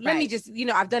 I mean, let me just,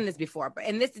 I've done this before, but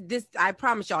this I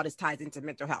promise y'all this ties into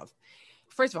mental health.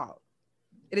 First of all,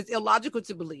 it is illogical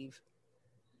to believe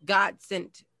God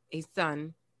sent a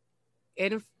son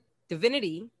in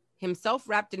divinity, himself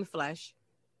wrapped in flesh,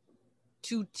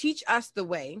 to teach us the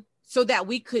way so that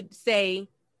we could say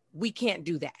we can't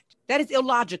do that. That is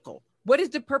illogical. What is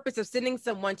the purpose of sending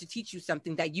someone to teach you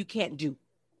something that you can't do?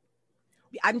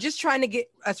 I'm just trying to get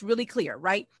us really clear,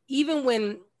 right? Even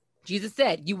when Jesus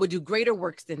said you will do greater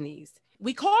works than these,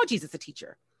 we call Jesus a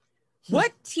teacher.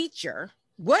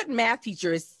 What math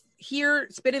teacher is here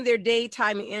spending their day,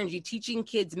 time, and energy teaching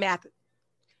kids math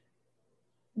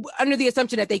under the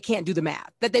assumption that they can't do the math,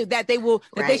 that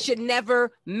they should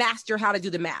never master how to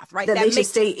do the math, right? That they should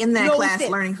stay in that class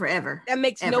learning forever. That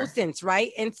makes no sense,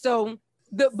 right? And so,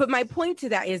 but my point to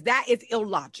that is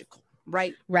illogical,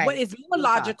 right? What is more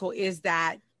logical is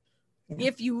that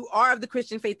if you are of the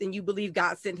Christian faith and you believe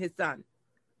God sent his son,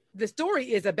 the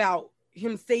story is about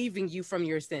him saving you from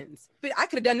your sins. But I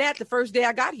could have done that the first day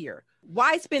I got here.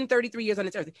 Why spend 33 years on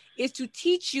this earth? Is to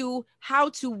teach you how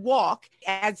to walk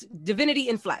as divinity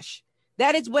in flesh.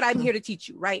 That is what I'm here to teach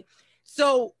you, right?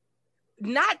 So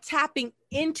not tapping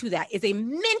into that is a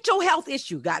mental health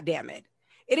issue, God damn it.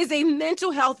 It is a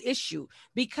mental health issue,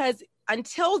 because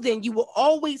until then, you will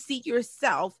always see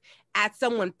yourself as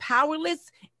someone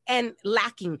powerless and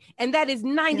lacking. And that is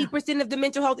 90% of the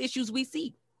mental health issues we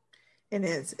see. It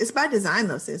is. It's by design,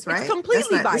 though, sis, right? It's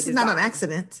completely by design. This is not an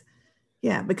accident.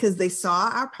 Yeah, because they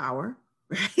saw our power,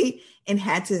 right? And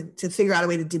had to figure out a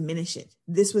way to diminish it.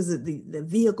 This was the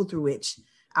vehicle through which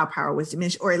our power was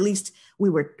diminished, or at least we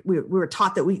were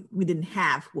taught that we didn't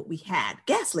have what we had.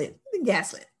 Gaslit. We've been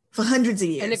gaslit for hundreds of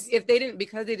years. And if they didn't,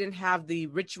 because they didn't have the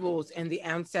rituals and the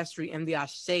ancestry and the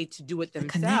ashe to do it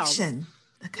themselves.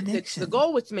 The connection. The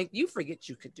goal was to make you forget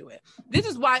you could do it. This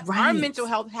is why our mental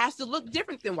health has to look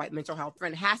different than white mental health,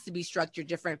 and has to be structured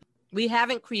different. We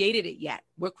haven't created it yet.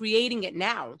 We're creating it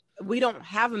now. We don't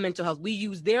have a mental health. We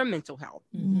use their mental health.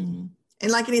 Mm-hmm.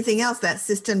 And like anything else, that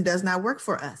system does not work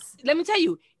for us. Let me tell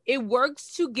you, it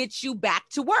works to get you back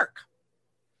to work.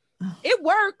 It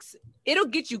works. It'll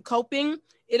get you coping.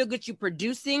 It'll get you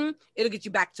producing. It'll get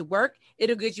you back to work.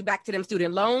 It'll get you back to them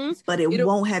student loans. But it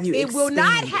won't have you It will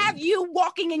not have you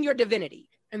walking in your divinity.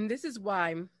 And this is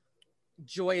why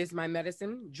joy is my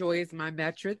medicine. Joy is my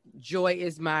metric. Joy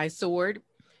is my sword.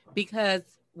 Because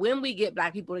when we get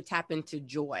Black people to tap into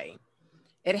joy,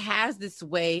 it has this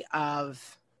way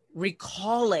of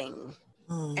recalling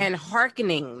and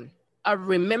hearkening a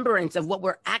remembrance of what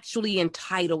we're actually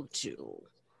entitled to.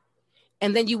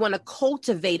 And then you want to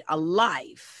cultivate a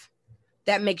life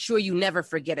that makes sure you never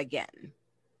forget again.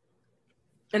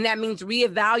 And that means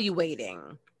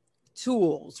reevaluating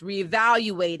tools,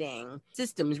 reevaluating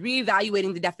systems,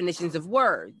 reevaluating the definitions of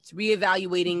words,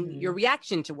 reevaluating your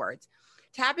reaction to words.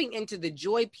 Tapping into the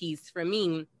joy piece for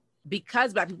me,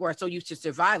 because Black people are so used to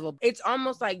survival, it's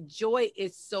almost like joy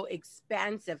is so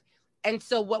expansive. And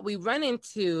so what we run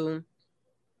into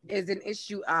is an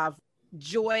issue of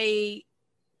joy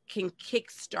can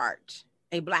kickstart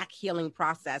a Black healing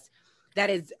process that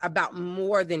is about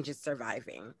more than just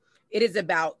surviving. It is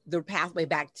about the pathway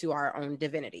back to our own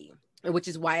divinity, which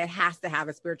is why it has to have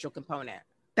a spiritual component.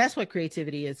 That's what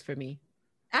creativity is for me.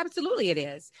 Absolutely it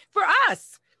is. For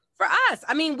us.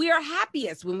 I mean, we are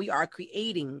happiest when we are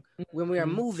creating, when we are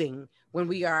moving, when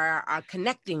we are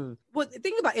connecting. Well,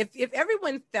 think about if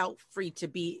everyone felt free to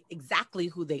be exactly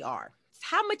who they are,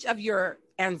 how much of your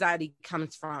anxiety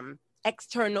comes from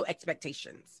external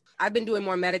expectations? I've been doing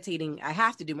more meditating. I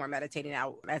have to do more meditating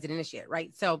now as an initiate,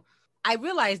 right? So I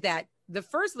realized that the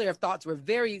first layer of thoughts were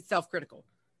very self-critical.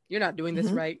 You're not doing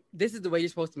this right. This is the way you're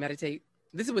supposed to meditate.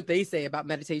 This is what they say about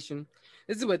meditation.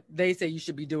 This is what they say you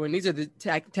should be doing. These are the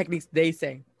techniques they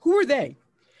say. Who are they?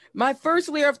 My first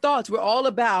layer of thoughts were all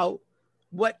about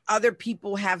what other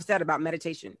people have said about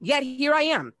meditation. Yet here I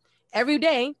am every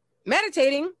day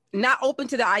meditating, not open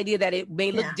to the idea that it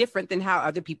may look different than how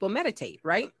other people meditate,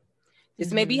 right?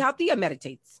 This may be how Thea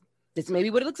meditates. This may be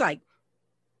what it looks like.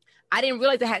 I didn't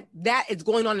realize that is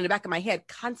going on in the back of my head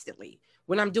constantly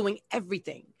when I'm doing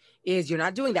everything. Is you're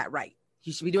not doing that right.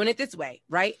 You should be doing it this way,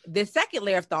 right? The second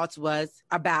layer of thoughts was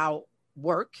about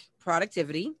work,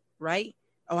 productivity, right?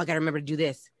 Oh, I got to remember to do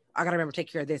this. I got to remember to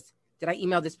take care of this. Did I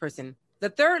email this person? The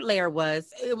third layer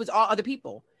was, it was all other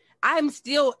people. I'm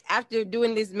still, after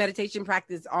doing this meditation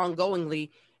practice ongoingly,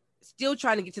 still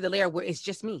trying to get to the layer where it's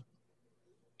just me,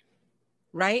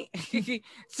 right?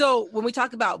 So when we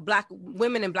talk about Black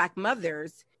women and Black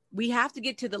mothers, we have to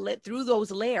get to through those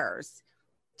layers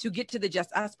to get to the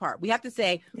just us part. We have to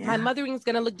say, my mothering is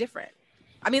going to look different.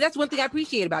 I mean, that's one thing I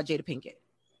appreciate about Jada Pinkett.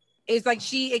 It's like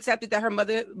she accepted that her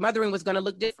mothering was going to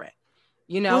look different.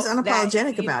 You know, was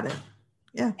unapologetic about it.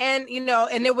 Yeah. And, you know,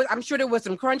 and I'm sure there was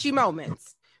some crunchy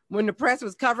moments when the press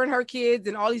was covering her kids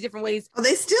in all these different ways. Oh,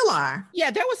 they still are.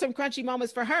 Yeah, there were some crunchy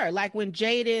moments for her. Like when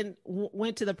Jaden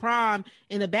went to the prom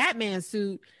in the Batman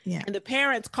suit and the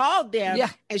parents called them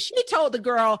and she told the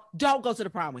girl, don't go to the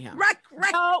prom with him.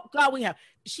 Right. Don't go with him.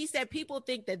 She said people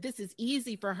think that this is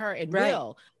easy for her and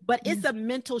will, but it's a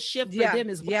mental shift for them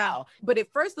as well. But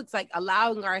it first looks like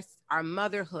allowing our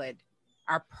motherhood,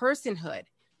 our personhood,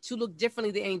 to look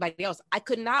differently than anybody else. I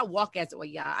could not walk as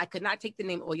Oya. I could not take the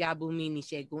name Oyabumi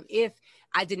Nishegun if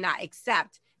I did not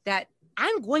accept that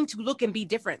I'm going to look and be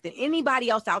different than anybody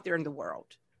else out there in the world.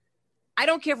 I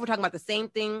don't care if we're talking about the same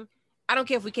thing. I don't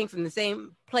care if we came from the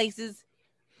same places.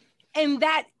 And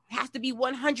that has to be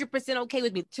 100% okay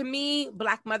with me. To me,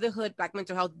 Black motherhood, Black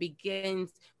mental health begins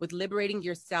with liberating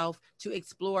yourself to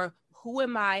explore who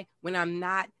am I when I'm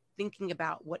not thinking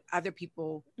about what other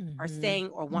people are Mhm. saying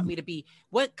or want me to be.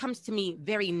 What comes to me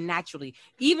very naturally,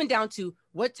 even down to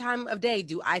what time of day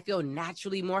do I feel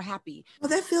naturally more happy? Well,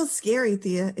 that feels scary,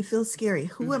 Thea. It feels scary.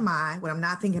 Who Mhm. am I when I'm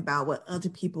not thinking about what other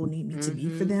people need me to be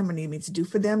for Mhm. them or need me to do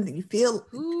for them? Then you feel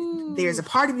there's a Ooh,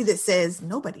 part of you that says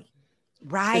nobody.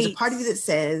 There's a right. part of you that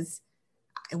says,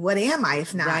 what am I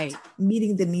if not Right.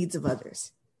 meeting the needs of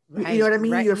others? You know Right, what I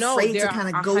mean? right. You're No, afraid to there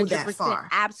kind are of go that 100%, far.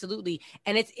 absolutely.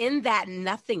 And it's in that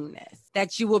nothingness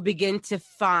that you will begin to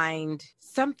find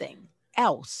something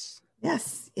else.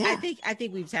 Yes. I Yeah.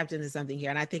 think we've tapped into something here,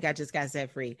 and I think I just got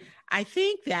set free. I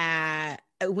think that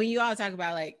when you all talk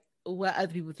about like what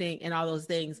other people think and all those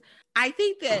things, I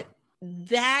think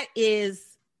that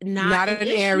is not an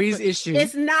issue Aries for, issue.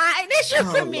 It's not an issue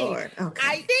Oh, for me. Lord. Okay.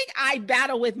 I think I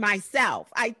battle with myself.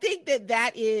 I think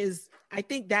that's,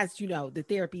 the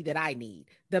therapy that I need,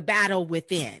 the battle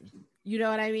within. You know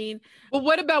what I mean? But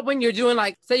what about when you're doing,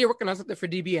 like, say you're working on something for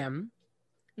DBM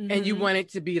and you Mhm. want it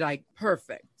to be like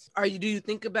perfect? Do you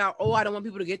think about, I don't want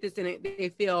people to get this and they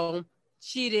feel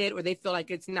cheated or they feel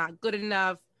like it's not good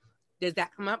enough? Does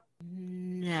that come up?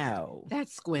 No.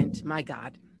 That's squint. My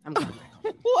God. I'm going back.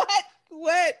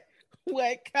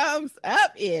 What comes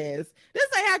up is this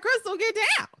ain't how Crystal get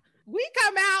down. We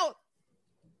come out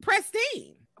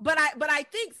pristine. But I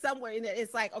think somewhere in it,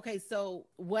 it's like, okay, so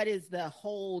what is the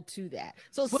hold to that?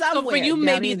 So So somewhere for you, down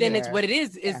maybe in then there, it's what it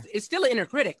is. It's still an inner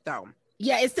critic, though.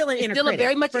 Yeah, it's still an inner still critic, a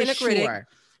very much for inner critic. sure.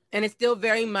 And it's still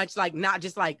very much like not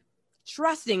just like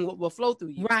trusting what will flow through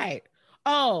you. Right.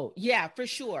 Oh, yeah, for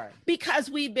sure. Because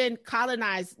we've been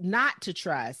colonized not to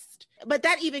trust. But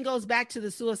that even goes back to the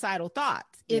suicidal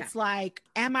thoughts. It's like,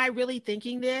 am I really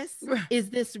thinking this? Is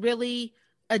this really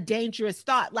a dangerous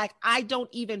thought? Like, I don't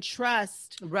even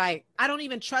trust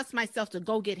myself to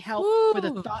go get help for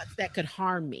the thoughts that could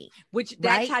harm me. Which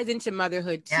that ties into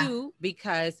motherhood too,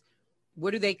 because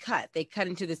where do they cut? They cut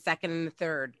into the second and the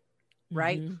third,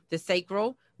 right? Mm-hmm. The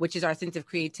sacral, which is our sense of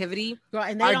creativity, Girl,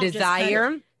 and they our don't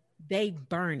desire. Just cut it, they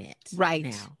burn it right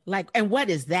now. Like, and what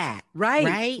is that?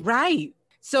 Right.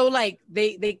 So like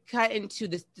they cut into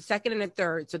the second and the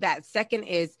third. So that second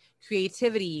is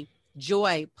creativity,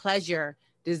 joy, pleasure,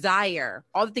 desire,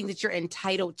 all the things that you're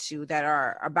entitled to that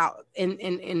are about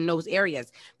in those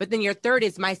areas. But then your third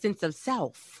is my sense of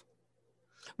self,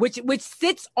 which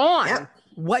sits on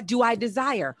what do I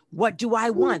desire? What do I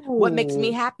want? Ooh. What makes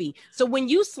me happy? So when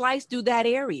you slice through that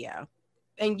area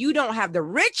and you don't have the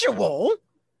ritual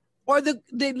or the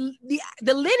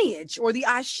lineage or the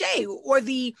ashe or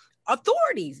the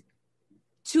authorities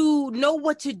to know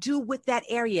what to do with that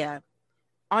area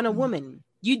on a woman,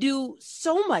 you do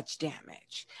so much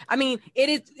damage. I mean,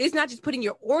 it's not just putting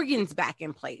your organs back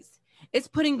in place. It's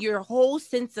putting your whole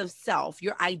sense of self,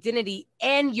 your identity,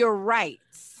 and your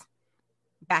rights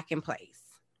back in place.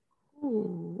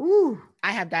 Ooh.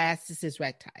 I have diastasis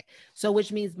recti. So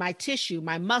which means my tissue,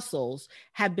 my muscles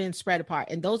have been spread apart.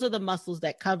 And those are the muscles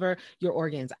that cover your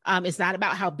organs. It's not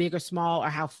about how big or small or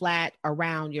how flat or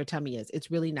round your tummy is.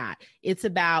 It's really not. It's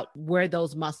about where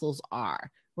those muscles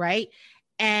are, right?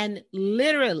 And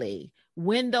literally,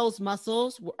 when those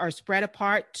muscles are spread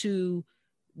apart to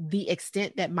the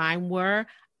extent that mine were,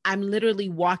 I'm literally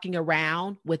walking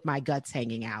around with my guts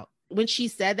hanging out. When she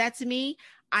said that to me,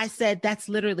 I said, that's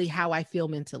literally how I feel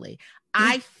mentally.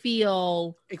 I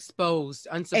feel exposed,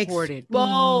 unsupported,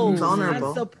 vulnerable,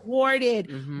 unsupported,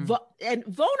 and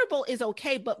vulnerable is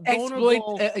okay, but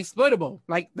vulnerable, exploitable,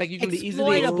 like you can be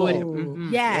easily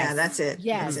exploited. Yes, yeah, that's it.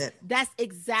 Yes, that's it. That's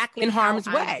exactly in harm's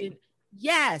way.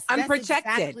 Yes,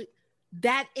 unprotected.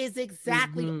 That is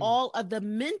exactly all of the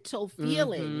mental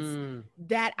feelings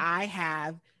that I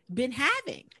have been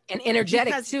having, and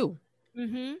energetic too.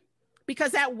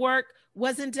 Because that work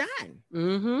wasn't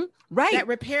done. Right. That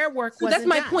repair work so wasn't that's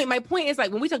my done. point. My point is,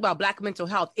 like, when we talk about Black mental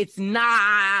health, it's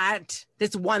not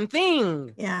this one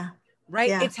thing. Yeah. Right.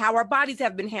 Yeah. It's how our bodies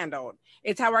have been handled.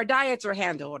 It's how our diets are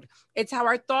handled. It's how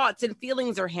our thoughts and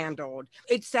feelings are handled.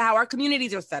 It's how our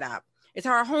communities are set up. It's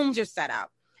how our homes are set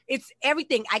up. It's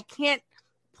everything. I can't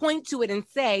point to it and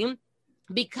say,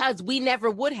 because we never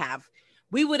would have.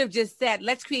 We would have just said,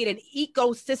 let's create an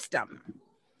ecosystem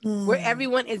where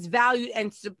everyone is valued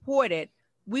and supported.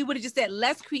 We would have just said,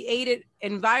 let's create an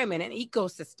environment, an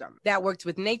ecosystem that works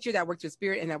with nature, that works with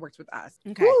spirit, and that works with us.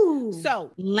 Okay. Woo.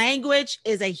 So language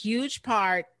is a huge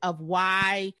part of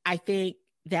why I think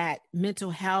that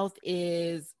mental health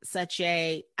is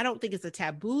I don't think it's a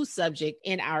taboo subject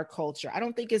in our culture. I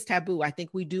don't think it's taboo. I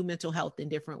think we do mental health in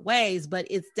different ways, but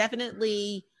it's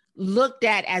definitely looked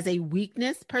at as a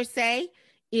weakness per se,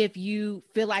 if you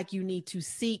feel like you need to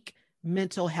seek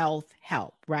mental health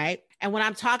help, right? And when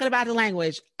I'm talking about the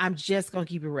language, I'm just going to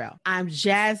keep it real. I'm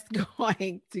just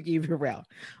going to keep it real.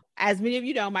 As many of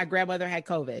you know, my grandmother had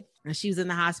COVID and she was in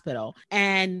the hospital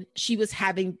and she was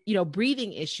having,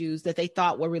 breathing issues that they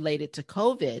thought were related to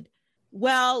COVID.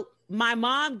 Well, my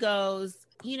mom goes,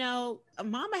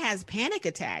 Mama has panic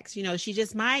attacks. She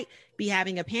just might be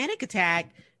having a panic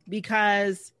attack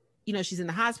because, she's in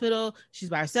the hospital. She's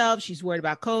by herself. She's worried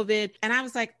about COVID. And I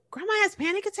was like, Grandma has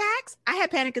panic attacks? I had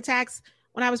panic attacks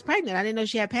when I was pregnant. I didn't know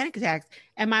she had panic attacks.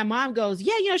 And my mom goes,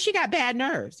 yeah, she got bad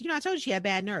nerves. I told you she had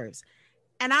bad nerves.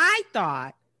 And I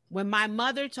thought when my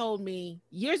mother told me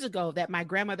years ago that my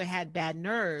grandmother had bad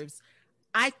nerves,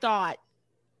 I thought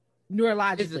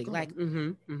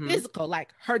neurologically, physical,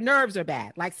 like her nerves are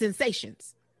bad, like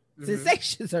sensations.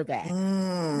 Sensations are bad,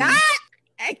 not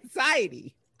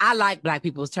anxiety. I like Black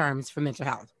people's terms for mental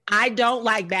health. I don't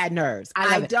like bad nerves.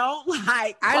 I like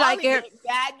it.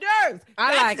 Bad nerves.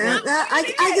 I like it.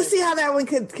 I can see how that one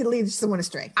could lead someone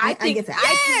astray. I get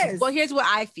that. Well, here's what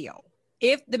I feel.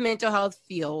 If the mental health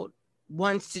field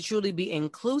wants to truly be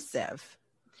inclusive,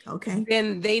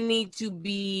 then they need to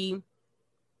be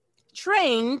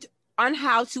trained on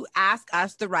how to ask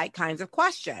us the right kinds of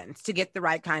questions to get the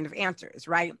right kind of answers,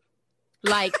 right?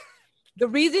 Like the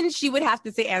reason she would have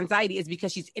to say anxiety is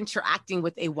because she's interacting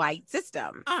with a white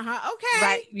system. Okay.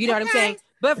 Right. You know what I'm saying?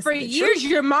 But that's for years,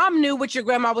 your mom knew what your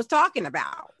grandma was talking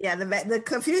about. Yeah. The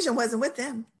confusion wasn't with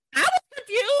them. I was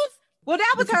confused. Well,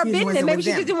 that was her business. Maybe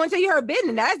she just didn't want to tell you her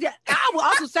business. I will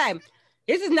also say,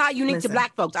 this is not unique to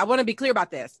Black folks. I want to be clear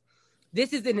about this.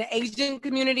 This is in the Asian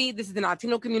community. This is in the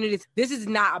Latino community. This is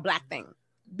not a Black thing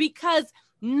because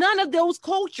none of those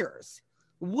cultures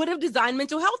would have designed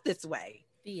mental health this way.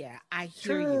 Yeah, I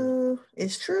hear you.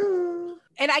 It's true.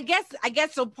 And I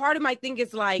guess so part of my thing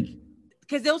is like,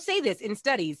 because they'll say this in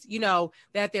studies,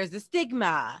 that there's a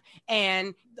stigma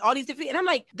and all these different, and I'm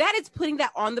like, that is putting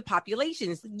that on the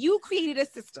populations. You created a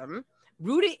system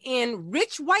rooted in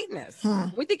rich whiteness.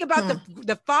 We think about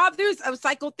the fathers of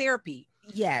psychotherapy.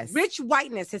 Yes. Rich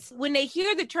whiteness is when they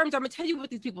hear the terms, I'm gonna tell you what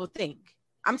these people think.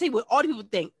 I'm gonna tell you what all the people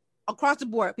think across the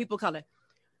board, people of color.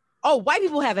 Oh, white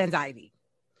people have anxiety.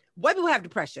 White people have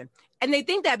depression. And they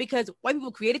think that because white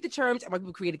people created the terms and white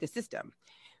people created the system.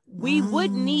 We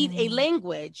would need a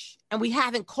language, and we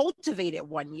haven't cultivated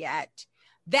one yet,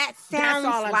 that sounds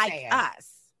like us.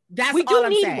 We do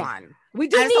need one. We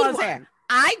do need one.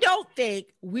 I don't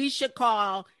think we should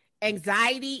call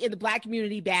anxiety in the Black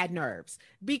community bad nerves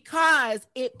because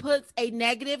it puts a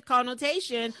negative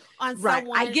connotation on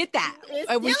someone. I get that.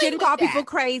 We shouldn't call people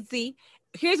crazy.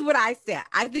 Here's what I said.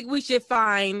 I think we should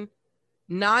find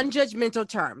non-judgmental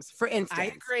terms. For instance, I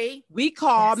agree. We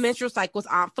call menstrual cycles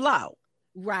Aunt Flo.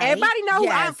 Right. Everybody know who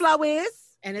Aunt Flo is.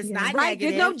 And it's not right.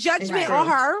 negative. There's no judgment on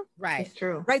her. Right. It's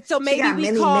true. Right. So maybe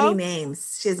many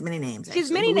names. She has many names. She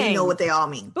has many names. We know what they all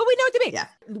mean. But we know what they mean. Yeah.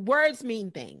 Words mean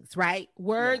things, right?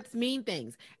 Words mean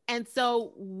things. And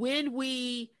so when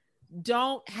we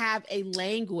don't have a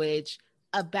language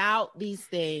about these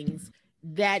things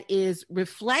that is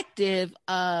reflective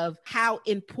of how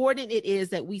important it is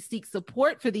that we seek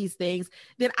support for these things,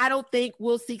 then I don't think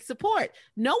we'll seek support.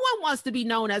 No one wants to be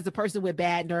known as the person with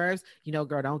bad nerves.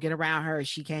 Girl, don't get around her.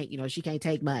 She can't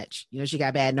take much. She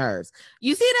got bad nerves.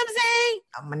 You see what I'm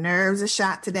saying? My nerves are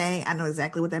shot today. I know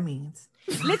exactly what that means.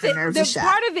 Listen, the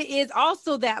part of it is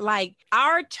also that like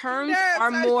our terms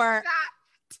are more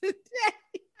today.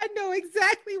 I know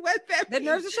exactly what that means.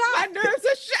 The nerves are shot. My nerves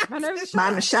are shot. My nerves are shot.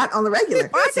 Mine are shot on the regular.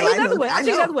 I'll tell you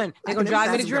another one. They're going to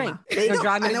drive me to drink. They're going to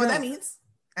drive me to drink.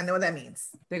 I know what that means.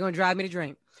 They're going to drive me to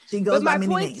drink. She goes by many names.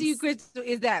 My point to you, Crystal,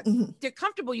 is that they're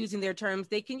comfortable using their terms.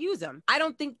 They can use them. I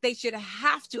don't think they should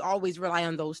have to always rely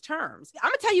on those terms.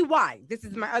 I'm going to tell you why. This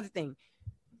is my other thing.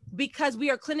 Because we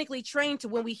are clinically trained to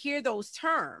when we hear those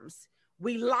terms,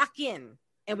 we lock in.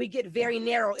 And we get very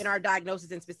narrow in our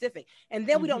diagnosis and specific. And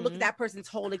then we don't look at that person's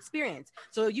whole experience.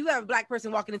 So if you have a Black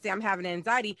person walking and say, I'm having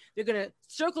anxiety, they're going to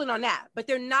circle in on that. But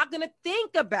they're not going to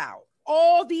think about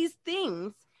all these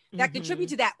things that contribute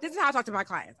to that. This is how I talk to my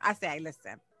clients. I say,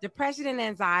 listen, depression and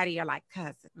anxiety are like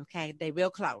cousins, okay? They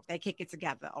real close. They kick it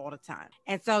together all the time.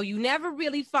 And so you never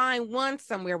really find one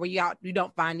somewhere where you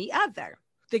don't find the other.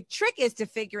 The trick is to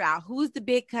figure out who's the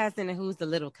big cousin and who's the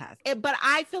little cousin. But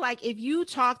I feel like if you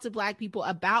talk to Black people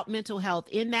about mental health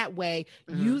in that way,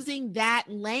 using that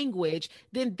language,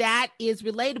 then that is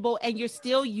relatable. And you're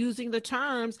still using the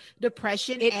terms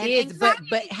depression and anxiety.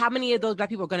 But how many of those Black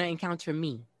people are going to encounter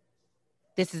me?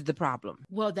 this is the problem.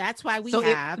 Well, that's why we So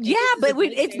have.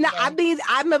 it's not. I mean,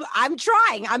 I'm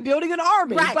trying. I'm building an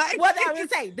army. Right. But, well, I would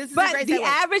say this is a but great the segue.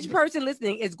 average person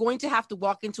listening is going to have to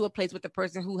walk into a place with a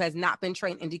person who has not been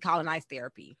trained in decolonized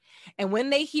therapy. And when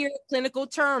they hear clinical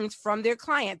terms from their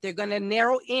client, they're going to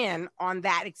narrow in on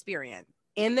that experience.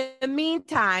 In the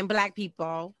meantime, Black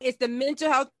people, it's the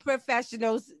mental health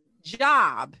professional's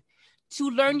job to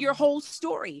learn your whole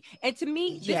story. And to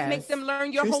me, just make them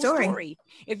learn your whole story.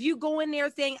 If you go in there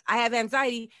saying, I have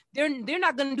anxiety, they're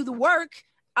not going to do the work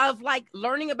of like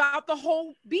learning about the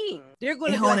whole being. They're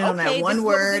going to hone in on that one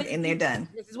word and they're done.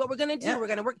 This is what we're going to do. Yep. We're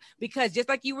going to work, because just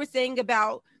like you were saying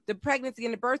about the pregnancy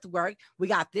and the birth work, we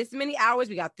got this many hours,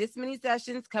 we got this many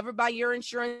sessions covered by your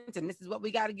insurance, and this is what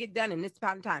we got to get done in this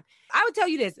amount of time. I would tell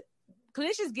you this,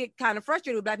 clinicians get kind of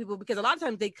frustrated with Black people because a lot of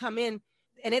times they come in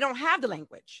and they don't have the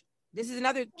language. This is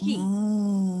another key.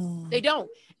 They don't.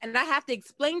 And I have to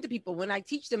explain to people when I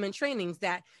teach them in trainings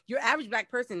that your average Black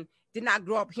person did not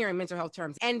grow up hearing mental health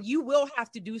terms. And you will have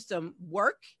to do some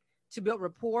work to build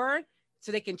rapport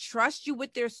so they can trust you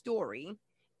with their story.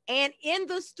 And in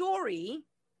the story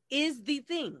is the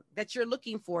thing that you're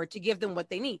looking for to give them what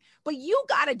they need. But you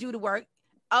got to do the work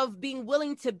of being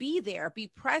willing to be there, be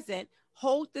present,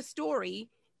 hold the story,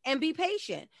 and be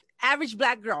patient. Average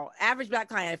Black girl, average Black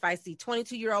client, if I see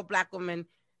 22-year-old Black woman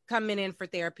coming in for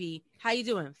therapy, how you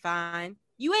doing? Fine.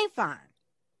 You ain't fine.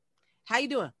 How you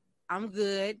doing? I'm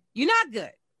good. You're not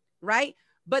good, right?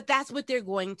 But that's what they're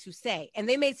going to say. And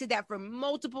they may say that for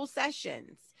multiple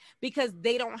sessions because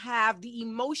they don't have the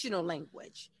emotional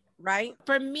language, right?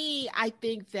 For me, I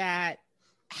think that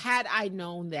had I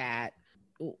known that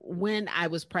when I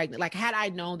was pregnant, like had I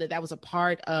known that that was a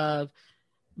part of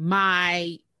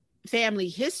my family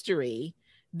history,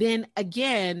 then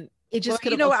again, it just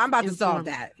could. You know what? I'm about to solve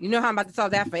that. You know how I'm about to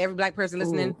solve that for every Black person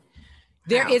listening? Ooh.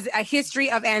 There is a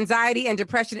history of anxiety and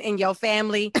depression in your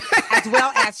family, as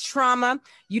well as trauma.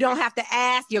 You don't have to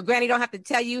ask. Your granny don't have to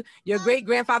tell you. Your great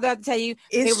grandfather have to tell you.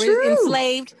 It's they were true.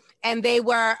 Enslaved and they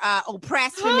were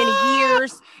oppressed for many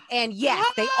years. And yes,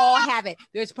 they all have it.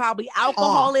 There's probably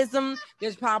alcoholism.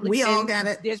 There's probably all got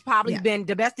it. There's probably been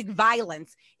domestic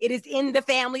violence. It is in the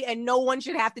family, and no one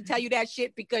should have to tell you that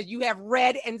shit because you have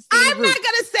read and seen. I'm not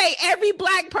gonna say every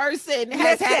Black person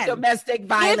has had domestic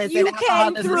violence. If you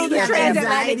came through the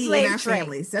transatlantic slave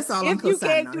trade, that's all. If you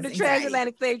came through the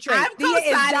transatlantic slave trade, I'm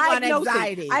co-signing on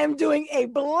anxiety. I am doing a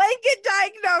blanket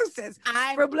diagnosis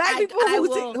for Black people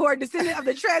who are descendants of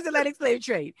the transatlantic slave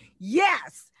trade.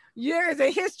 Yes, there is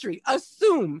a history.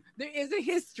 Assume there is a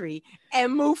history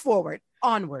and move forward.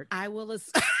 Onward. I will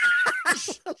assume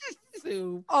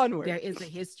onward. There is a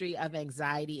history of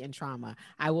anxiety and trauma.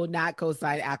 I will not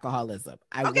co-sign alcoholism.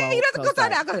 Okay, he doesn't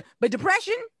co-sign alcoholism, but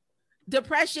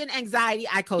depression, anxiety,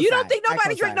 I co-sign. You don't think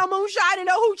nobody drink no moonshine and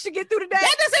no hooch to get through the day?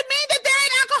 That doesn't mean that they're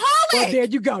an alcoholic. Well, there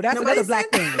you go. That's another Black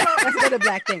thing. That's another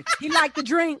Black thing. He liked to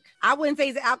drink. I wouldn't say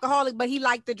he's an alcoholic, but he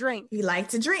liked to drink. He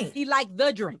liked to drink. He liked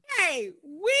the drink. Hey,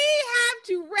 we have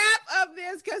to wrap up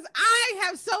this because I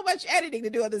have so much editing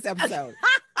to do on this episode.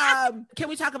 Can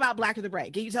we talk about Blacker the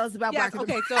Brain? Can you tell us about Blacker the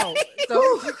Brain? So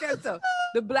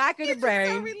the Blacker the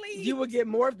Brain, you will get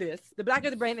more of this. The Blacker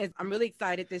the Brain is, I'm really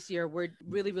excited this year. We're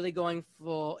really, really going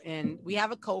full, and we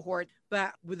have a cohort,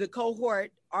 but with the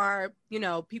cohort are,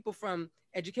 people from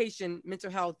education,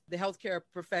 mental health, the healthcare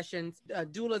professions,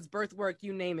 doulas, birth work,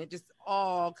 you name it, just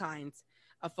all kinds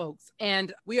of folks.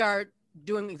 And we are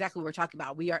doing exactly what we're talking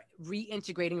about. We are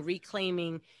reintegrating,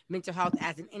 reclaiming mental health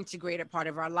as an integrated part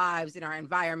of our lives, in our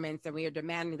environments, and we are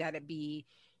demanding that it be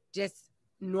just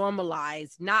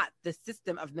normalized, not the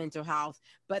system of mental health,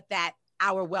 but that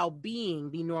our well-being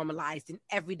be normalized in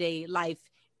everyday life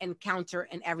encounter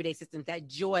and everyday systems, that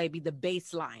joy be the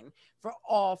baseline for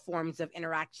all forms of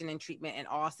interaction and treatment in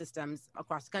all systems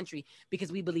across the country,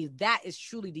 because we believe that is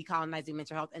truly decolonizing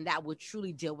mental health and that will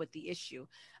truly deal with the issue.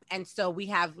 And so we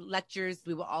have lectures.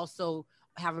 We will also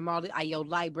have a Model IO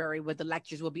library where the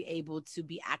lectures will be able to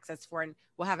be accessed for, and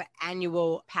we'll have an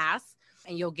annual pass,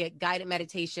 and you'll get guided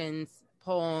meditations,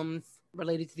 poems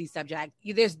related to these subjects.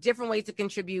 There's different ways to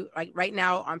contribute. Like right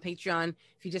now on Patreon,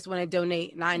 if you just want to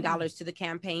donate $9 to the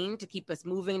campaign to keep us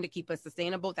moving, to keep us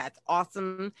sustainable, that's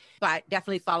awesome. But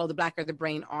definitely follow the Blacker the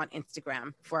Brain on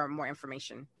Instagram for more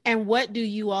information. And what do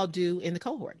you all do in the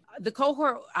cohort? The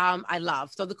cohort, I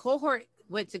love. So the cohort,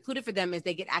 what's included for them is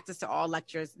they get access to all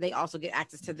lectures. They also get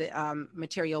access to the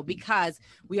material, because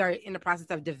we are in the process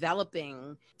of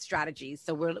developing strategies.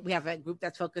 So we have a group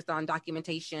that's focused on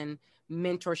documentation,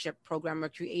 mentorship program. We're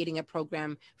creating a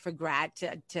program for to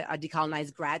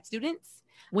decolonize grad students.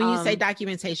 When you say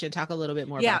documentation, talk a little bit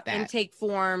more about that. Intake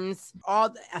forms, all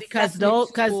the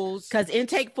because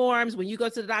intake forms, when you go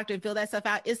to the doctor and fill that stuff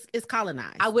out, it's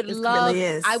colonized. I would love. Really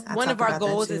is. One of our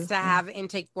goals is to have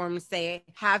intake forms say,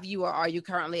 "Have you or are you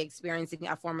currently experiencing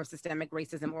a form of systemic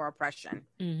racism or oppression?"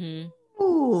 Mm-hmm.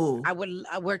 Ooh.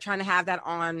 We're trying to have that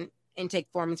on intake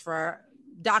forms for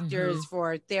doctors,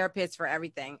 for therapists, for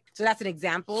everything. So that's an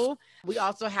example. We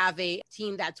also have a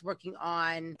team that's working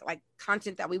on like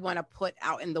content that we want to put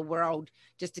out in the world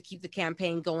just to keep the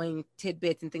campaign going,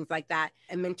 tidbits and things like that,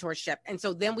 and mentorship. And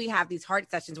so then we have these heart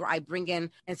sessions where I bring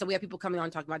in, and so we have people coming on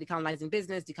talking about decolonizing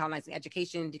business, decolonizing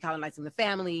education, decolonizing the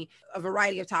family, a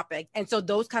variety of topics. And so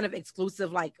those kind of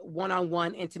exclusive, like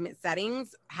one-on-one intimate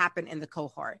settings happen in the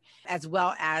cohort, as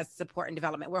well as support and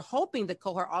development. We're hoping the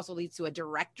cohort also leads to a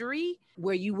directory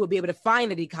where you will be able to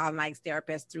find a decolonized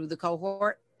therapist through the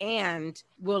cohort, and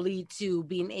will lead to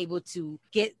being able to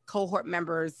get cohort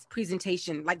members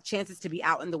presentation, like chances to be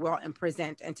out in the world and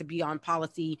present and to be on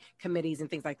policy committees and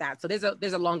things like that. So there's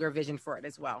a longer vision for it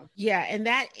as well. Yeah. And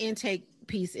that intake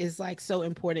piece is like so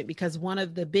important because one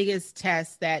of the biggest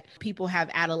tests that people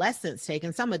have adolescents take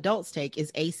and some adults take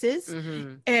is ACEs.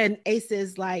 Mm-hmm. And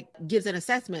ACEs like gives an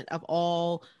assessment of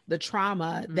all the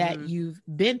trauma that you've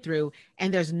been through.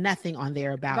 And there's nothing on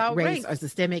there about race or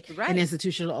systemic and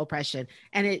institutional oppression.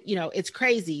 And it's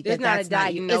crazy. There's not a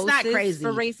diagnosis it's not crazy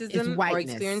for racism or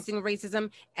experiencing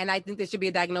racism. And I think there should be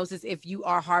a diagnosis if you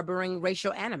are harboring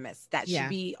racial animus. That should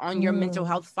be on your mental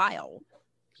health file.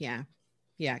 Yeah.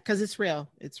 Yeah, because it's real.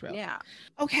 It's real. Yeah.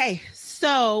 Okay,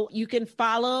 so you can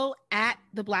follow at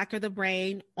The Blacker the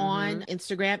Brain on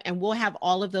Instagram, and we'll have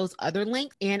all of those other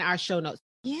links in our show notes.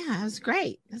 Yeah, it was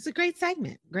great. That's a great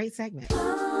segment. Great segment.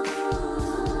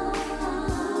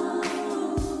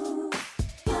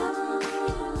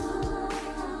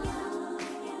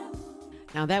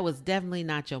 Now, that was definitely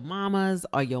not your mama's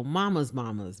or your mama's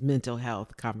mental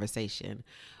health conversation,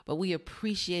 but we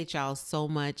appreciate y'all so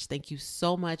much. Thank you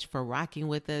so much for rocking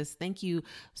with us. Thank you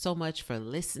so much for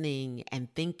listening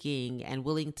and thinking and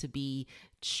willing to be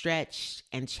stretched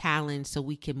and challenged so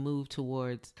we can move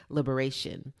towards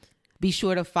liberation. Be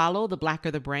sure to follow The Blacker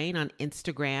the Brain on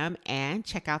Instagram and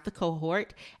check out the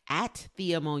cohort at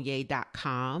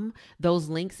theamonye.com. Those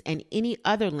links and any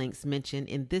other links mentioned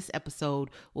in this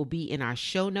episode will be in our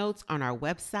show notes on our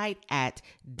website at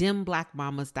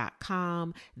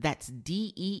demblackmamas.com. That's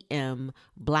DEM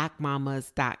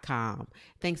blackmamas.com.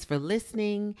 Thanks for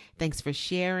listening. Thanks for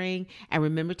sharing. And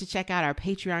remember to check out our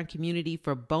Patreon community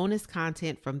for bonus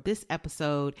content from this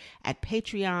episode at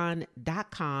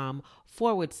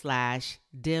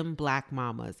patreon.com/Dim Black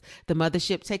Mamas. The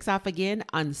mothership takes off again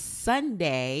on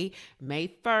Sunday,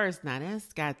 May 1st. Now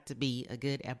that's got to be a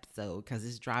good episode because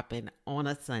it's dropping on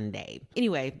a Sunday.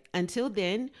 Anyway, until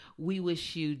then, we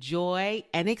wish you joy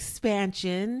and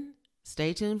expansion.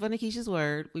 Stay tuned for Nikisha's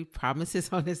word. We promise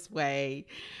it's on its way.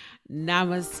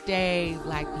 Namaste,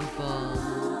 Black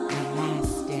people.